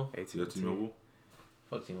 Oh, AT&T. you got T-Mobile?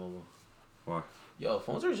 Fuck T-Mobile. Why? Yo,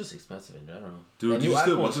 phones are just expensive in general. Dude, you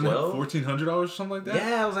still wasn't it $1,400 or something like that?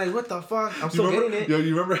 Yeah, I was like, what the fuck? I'm still getting it. Yo,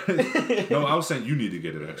 you remember? No, I was saying you need to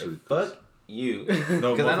get it actually. Fuck you.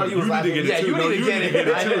 No, because I know you need to get it too. You need to get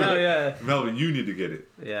it. I know, yeah. Melvin, you need to get it.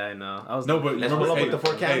 Yeah, I know. But let's pull up with the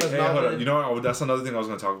 4 cameras. Hey, hold on. You know what? That's another thing I was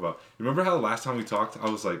gonna talk about. You remember how the last time we talked, I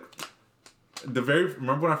was like,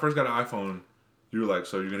 remember when I first got an iPhone? You were like,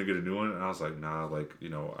 so you're gonna get a new one? And I was like, nah, like,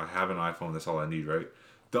 I have an iPhone. That's all I need, right?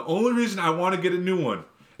 The only reason I want to get a new one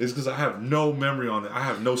is because I have no memory on it. I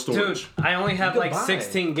have no storage. Dude, I only have like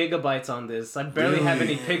 16 gigabytes on this. I barely have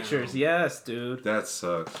any pictures. Yes, dude. That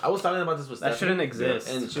sucks. I was talking about this with Stephanie. That shouldn't exist.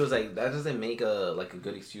 And she was like, that doesn't make a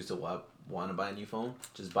good excuse to want to buy a new phone.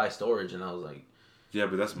 Just buy storage. And I was like, yeah,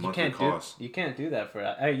 but that's monthly cost. You can't do that for...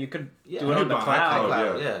 Hey, you could do it you on the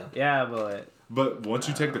cloud. Yeah. Yeah, but... But once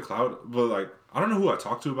you take the cloud... But like, I don't know who I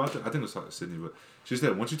talked to about it. I think it was Sydney, but she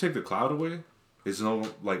said once you take the cloud away, it's no...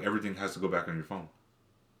 Like, everything has to go back on your phone.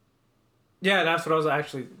 Yeah, that's what I was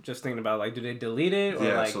actually just thinking about. Like, do they delete it?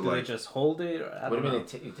 Or do they just hold it? Or, what do you mean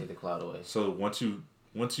you take the cloud away? So once you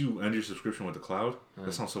end your subscription with the cloud,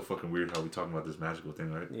 that sounds so fucking weird how we talking about this magical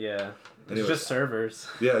thing, right? Yeah. It's just servers.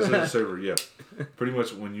 Yeah, it's just a server, yeah. Pretty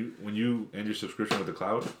much when you end your subscription with the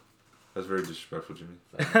cloud, that's very disrespectful, Jimmy.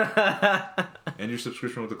 End your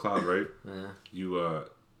subscription with the cloud, right? Yeah. You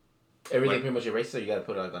everything pretty much erases, or you gotta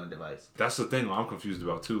put it on a device. That's the thing I'm confused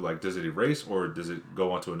about too. Like, does it erase or does it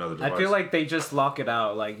go onto another device? I feel like they just lock it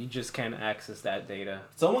out. Like, you just can't access that data.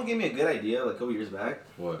 Someone gave me a good idea like a couple years back.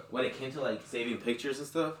 What? When it came to like saving pictures and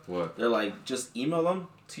stuff. What? They're like, just email them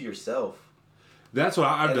to yourself. That's what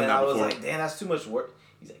I've and done then that I was before. like, damn, that's too much work.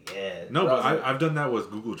 He's like, yeah. No, I but was like, I've done that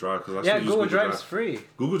with Google Drive because I Yeah, still use Google Google Drive's Drive. free.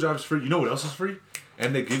 Google Drive's free. You know what else is free?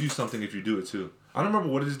 And they give you something if you do it too. I don't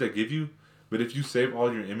remember what it is they give you, but if you save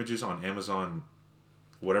all your images on Amazon,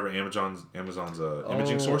 whatever Amazon's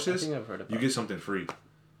imaging source I is, think I've heard about you get something free.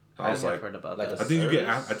 I I was like, heard about like that. a I think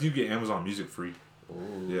service? you get Amazon Music free.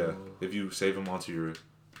 ooh. Yeah, if you save them onto your. It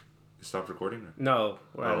stopped recording. Or? No,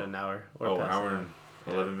 we're at Oh. an hour. We're Oh, past hour an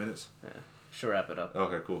and 11 minutes. Should wrap it up.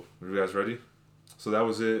 Okay, cool. Are you guys ready? So that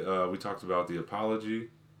was it. We talked about the apology.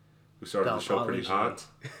 We started the show pretty hot.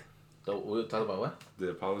 So we talk about what? The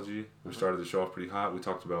apology. We started the show off pretty hot. We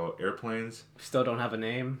talked about airplanes. We still don't have a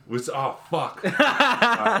name. Which fuck.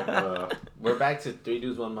 Alright, We're back to 3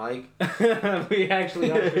 dudes, 1 mic. We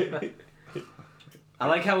actually are. I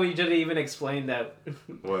like how we didn't even explain that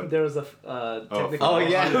What? there was a technical. Oh,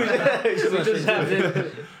 yeah. we just have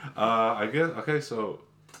it. I guess. Okay, so,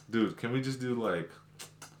 dude, can we just do like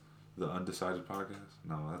the undecided podcast?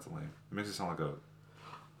 No, that's lame. It makes it sound like a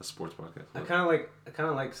sports podcast. I kind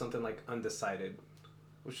of like something like undecided.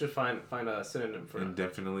 We should find a synonym for it.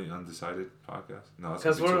 Indefinitely undecided podcast. No, that's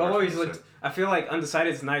Because gonna be we're too hard for always me to like, say. I feel like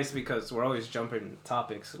undecided is nice because we're always jumping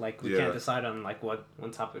topics. Like we Yeah. can't decide on like what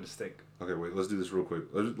one topic to stick. Okay, wait. Let's do this real quick.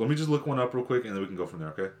 Let me just look one up real quick, and then we can go from there.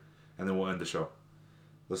 Okay, and then we'll end the show.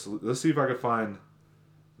 Let's see if I can find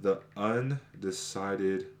the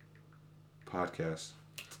undecided podcast.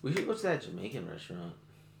 We should go to that Jamaican restaurant.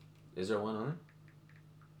 Is there one on it?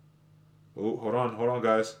 Oh, hold on,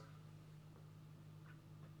 guys.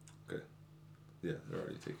 Okay. Yeah, they're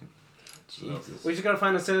already taken. Jesus. We just gotta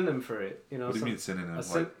find a synonym for it. You know. What do you some- mean synonym? a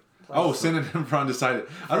syn- Oh, synonym for undecided.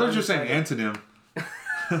 I thought you were saying undecided. antonym.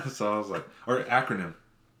 So I was like, or acronym.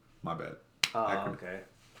 My bad. Oh, acronym. okay.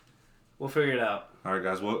 We'll figure it out. All right,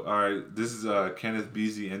 guys. Well, all right. This is Kenneth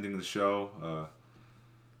Beasy ending the show. I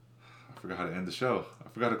forgot how to end the show. I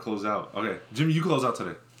forgot to close out. Okay, Jimmy, you close out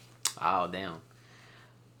today. Oh, damn.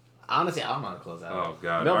 Honestly, I don't know how to close out. Oh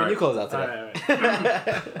God. Melvin, All right. you close out All today.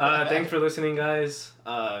 right. All right. Thanks for listening, guys.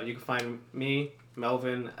 You can find me,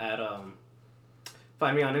 Melvin, at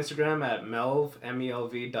find me on Instagram at melv.aya.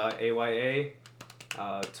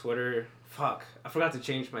 Twitter. Fuck, I forgot to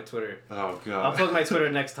change my Twitter. Oh God. I'll plug my Twitter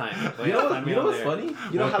next time. But You yeah, know, find me you know on what's there. funny?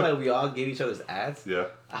 You know how like we all gave each other's ads? Yeah.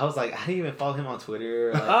 I was like, I didn't even follow him on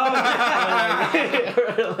Twitter. Like, Oh,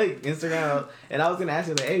 or, like Instagram. And I was gonna ask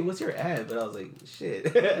you like, hey, what's your ad? But I was like,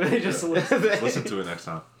 shit. Just listen. Listen to it next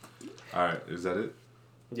time. All right. Is that it?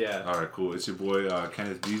 yeah. All right. Cool. It's your boy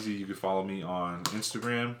Kenneth Beasy. You can follow me on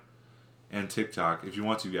Instagram and TikTok. If you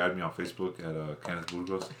want to, you can add me on Facebook at Kenneth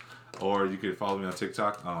Burgos, or you can follow me on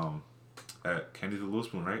TikTok at Kenny the Little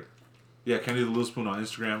Spoon, right? Yeah, Kenny the Little Spoon on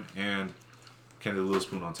Instagram and Kenny the Little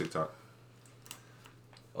Spoon on TikTok.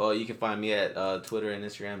 Oh, you can find me at Twitter and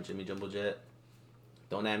Instagram, Jimmy Jumbo Jet.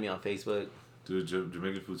 Don't add me on Facebook. Dude,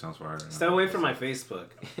 Jamaican food sounds fire. Right now. Stay away from my Facebook.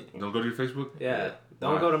 Don't go to your Facebook. Yeah.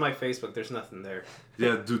 Don't Why? go to my Facebook. There's nothing there.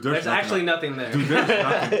 Yeah, dude. There's nothing actually nothing there. Dude, there's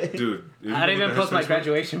nothing. Dude, if you I didn't look even at post his my Facebook,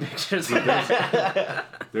 graduation pictures.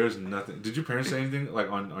 There's nothing. Did your parents say anything like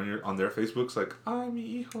on their Facebooks like "Ay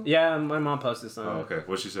mi hijo"? Yeah, my mom posted something. Oh, okay.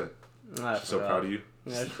 What'd she say? I She's so forgot. proud of you.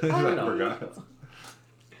 Yeah, I I don't know. forgot.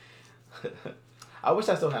 I wish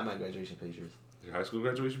I still had my graduation pictures. Your high school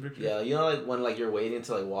graduation picture? Yeah, you know, like when like you're waiting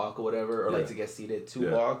to like walk or whatever, or like Yeah. to get seated to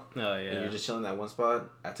Yeah. walk, Oh and yeah. you're just chilling at one spot.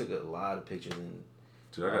 I took a lot of pictures and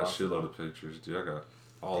Dude, I got a Oh, shitload of pictures. Dude, I got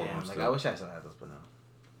all damn, of them like still. I wish I still had those, but no.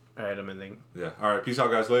 All right, I'm ending. Yeah. All right. Peace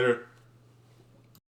out, guys. Later.